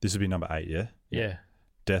this would be number 8, yeah? Yeah.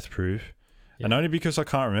 Death Proof. Yeah. And only because I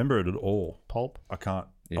can't remember it at all. Pulp. I can't.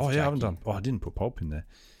 It's I haven't Jackie. done. Oh, I didn't put Pulp in there.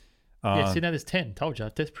 Yeah. See, now there's 10. Told you.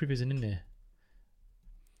 Death Proof isn't in there.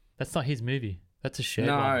 That's not his movie. That's a shared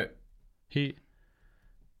one.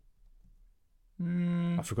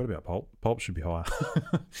 No. I forgot about Pulp. Pulp should be higher.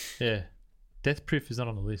 Yeah. Death Proof is not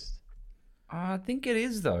on the list I think it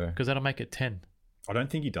is, though. because that'll make it 10. I don't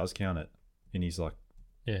think he does count it in his like.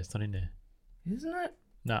 Yeah, it's not in there. Isn't it?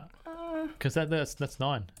 No, because that's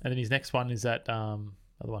 9, and then his next one is that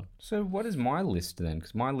other one. So what is my list then?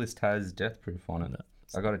 Because my list has Death Proof on it. No.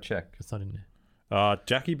 I got to check. It's not in there.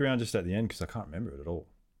 Jackie Brown just at the end because I can't remember it at all.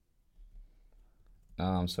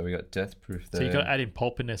 So we got Death Proof there. So you got to add in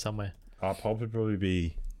Pulp in there somewhere. Pulp would probably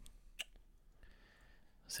be.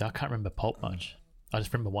 See, I can't remember Pulp much. I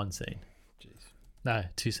just remember one scene. Jeez. No,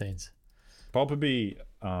 2 scenes. Pulp would be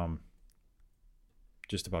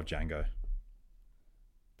just above Django.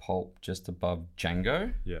 Pulp just above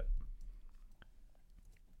Django. Yeah.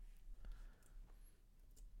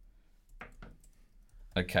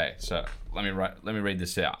 Okay, so let me read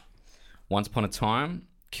this out. Once Upon a Time,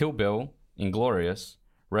 Kill Bill, Inglourious,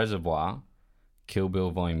 Reservoir, Kill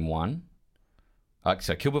Bill Volume 1.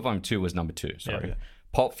 So Kill Bill Volume 2 was number 2, sorry. Yeah.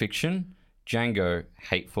 Pulp Fiction, Django,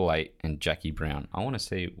 Hateful Eight, and Jackie Brown. I want to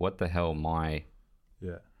see what the hell my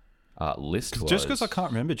Yeah. list was. Just because I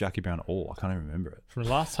can't remember Jackie Brown at all, I can't even remember it. From the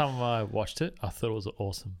last time I watched it, I thought it was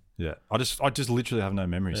awesome. Yeah, I just literally have no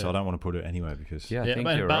memory, so I don't want to put it anywhere because Yeah, I think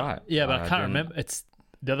you're right. Yeah, but I can't didn't- remember. It's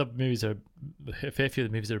the other movies are a fair few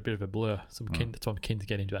of the movies are a bit of a blur. So that's why I'm keen to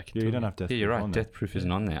get into back into. you it. don't have Death. Yeah, you're Proof right. on there. Death Proof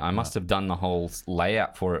isn't on there. I must have done the whole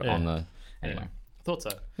layout for it Yeah. on the. Anyway, I thought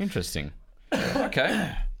so. interesting.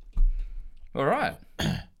 Okay. All right.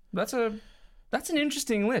 That's an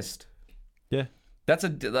interesting list. Yeah, That's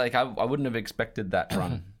I wouldn't have expected that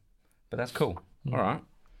run, but that's cool. All right.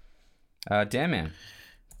 Damn man.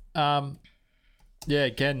 Yeah.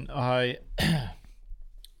 Again,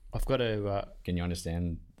 I've got to. Can you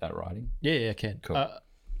understand that writing? Yeah, I can. Cool.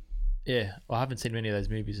 Yeah, well, I haven't seen many of those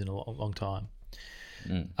movies in a long time.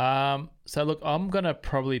 Mm. So look, I'm gonna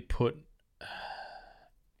probably put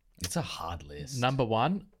It's a hard list. number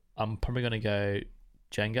 1. I'm probably gonna go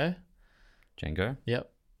Django. Django.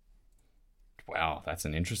 Yep. Wow, that's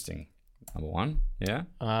an interesting number 1. Yeah.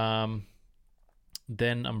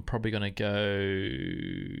 Then I'm probably gonna go.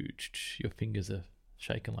 Your fingers are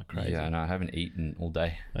shaking like crazy. Yeah, no, I haven't eaten all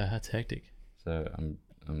day, That's hectic. so I'm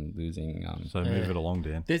losing. so move it along,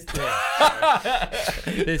 Dan. This,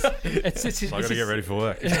 it's So I got to get ready for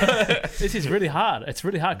work. This is really hard. It's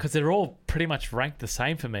really hard because they're all pretty much ranked the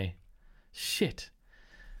same for me. Shit.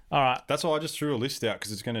 All right. That's why I just threw a list out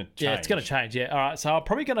because it's going to change. Yeah, it's going to change. Yeah. All right. So I'm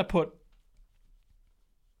probably going to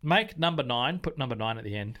make number 9. Put number 9 at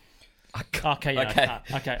the end. Okay. Yeah. Okay. I can't.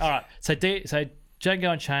 Okay. All right. So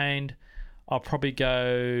Django Unchained. I'll probably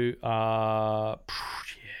go.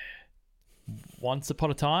 Once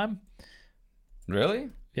Upon a Time. Really?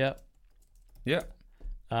 Yep.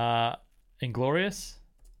 Yeah. Inglorious.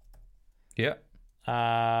 Yeah.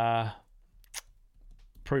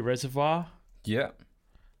 Pre-Reservoir. Yeah.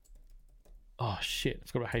 Oh shit! I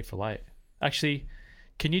forgot about Hateful Eight. Actually,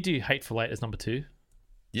 can you do Hateful Eight as number 2?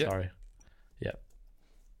 Yeah. Sorry. Yep.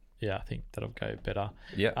 Yeah, I think that'll go better.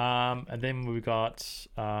 Yeah. And then we've got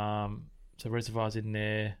so Reservoir's in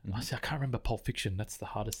there. See, I can't remember Pulp Fiction. That's the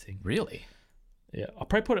hardest thing. Really? Yeah, I'll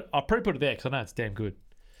probably put it there because I know it's damn good.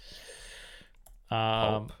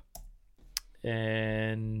 Pulp.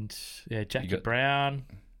 And yeah, Jackie got- Brown.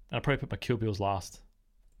 And I'll probably put my Kill Bills last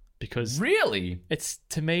because Really? it's,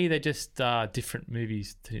 to me, they're just different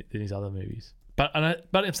movies than his other movies. But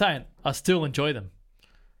I'm saying I still enjoy them.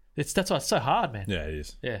 That's why it's so hard, man. Yeah, it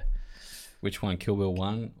is. Yeah. Which one? Kill Bill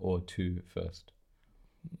 1 or 2 first?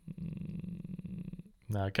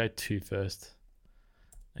 No, go 2 first,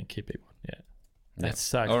 and keep it 1. Yeah. That's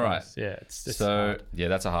so All close. right. Yeah, it's So hard. yeah,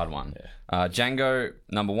 that's a hard one. Django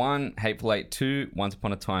number 1, Hateful Eight 2, Once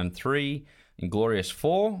Upon a Time 3, Inglorious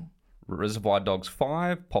 4, Reservoir Dogs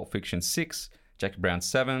 5, Pulp Fiction 6, Jackie Brown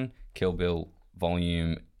 7, Kill Bill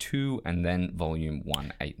Volume 2, and then Volume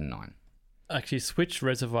 1, 8, and 9. Actually, switch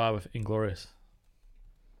Reservoir with Inglorious.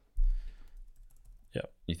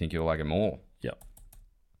 Yep. You think you'll like it more? Yep.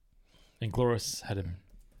 Inglorious had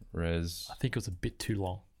Res I think it was a bit too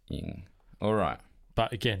long. Ing. All right.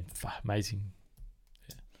 But again, amazing.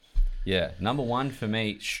 Yeah, number 1 for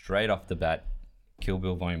me, straight off the bat, Kill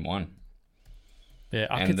Bill Volume 1. Yeah,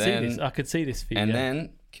 I And could see then- this. I could see this for you. And yeah. then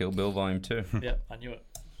Kill Bill Volume 2. Yeah, I knew it.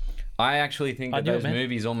 I actually think I that knew it, those man.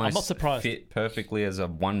 movies I'm almost not surprised. fit perfectly as a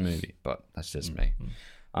one movie, but that's just me.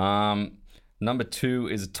 Number 2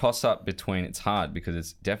 is a toss-up between, it's hard because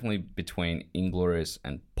it's definitely between Inglorious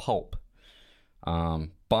and Pulp.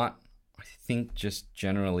 But I think just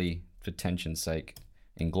generally for tension's sake,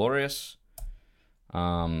 Inglorious.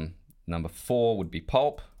 Number 4 would be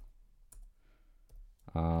Pulp.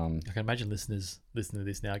 I can imagine listeners listening to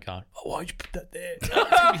this now going, "Oh, why'd you put that there?"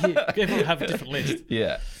 Everyone will have a different list.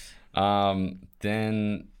 Yeah.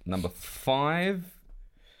 Then number 5,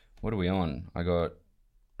 what are we on?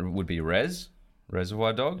 Would be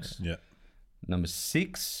Reservoir Dogs. Yeah. Number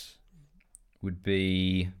 6 would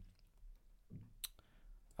be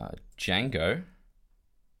Django.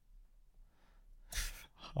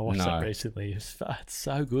 I watched No. that recently. It's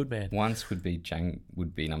so good, man. Once would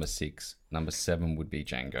be number 6. Number 7 would be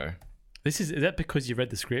Django. Is that because you read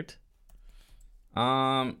the script?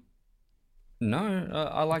 No,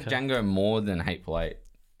 I like Okay. Django more than Hateful Eight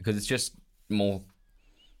because it's just more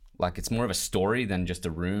like it's more of a story than just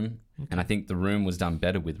a room, and I think The Room was done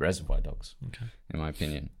better with Reservoir Dogs, Okay. in my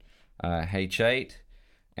opinion. H8,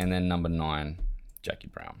 and then number 9, Jackie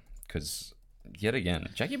Brown, because yet again,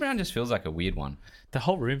 Jackie Brown just feels like a weird one. The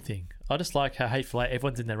whole room thing. I just like how Hateful Eight,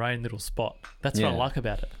 everyone's in their own little spot. That's what I Yeah. like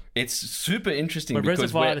about it. it's super interesting But because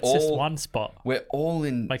Reservoir, it's just one spot. we're all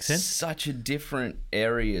in Makes sense? such a different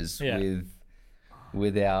areas Yeah.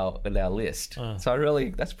 with our list.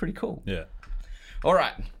 So that's pretty cool. Yeah. All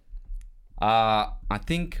right. I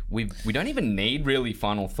think we don't even need really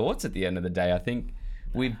final thoughts at the end of the day. I think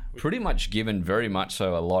we've pretty much given very much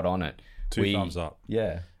so a lot on it. Two thumbs up.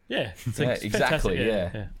 Yeah. Yeah, it's Yeah, fantastic. exactly.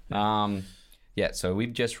 Yeah. So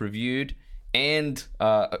we've just reviewed and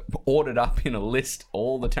ordered up in a list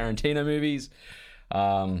all the Tarantino movies.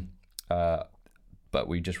 But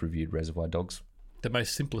we just reviewed Reservoir Dogs, The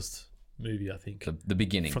most simplest movie, I think. the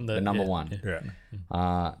beginning, From the number yeah, one.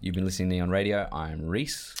 Yeah. You've been listening to Neon Radio. I'm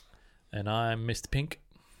Reese. And I'm Mr. Pink.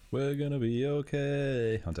 We're gonna be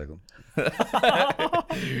okay. I'm Declan.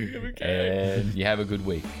 And you have a good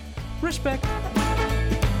week. Respect.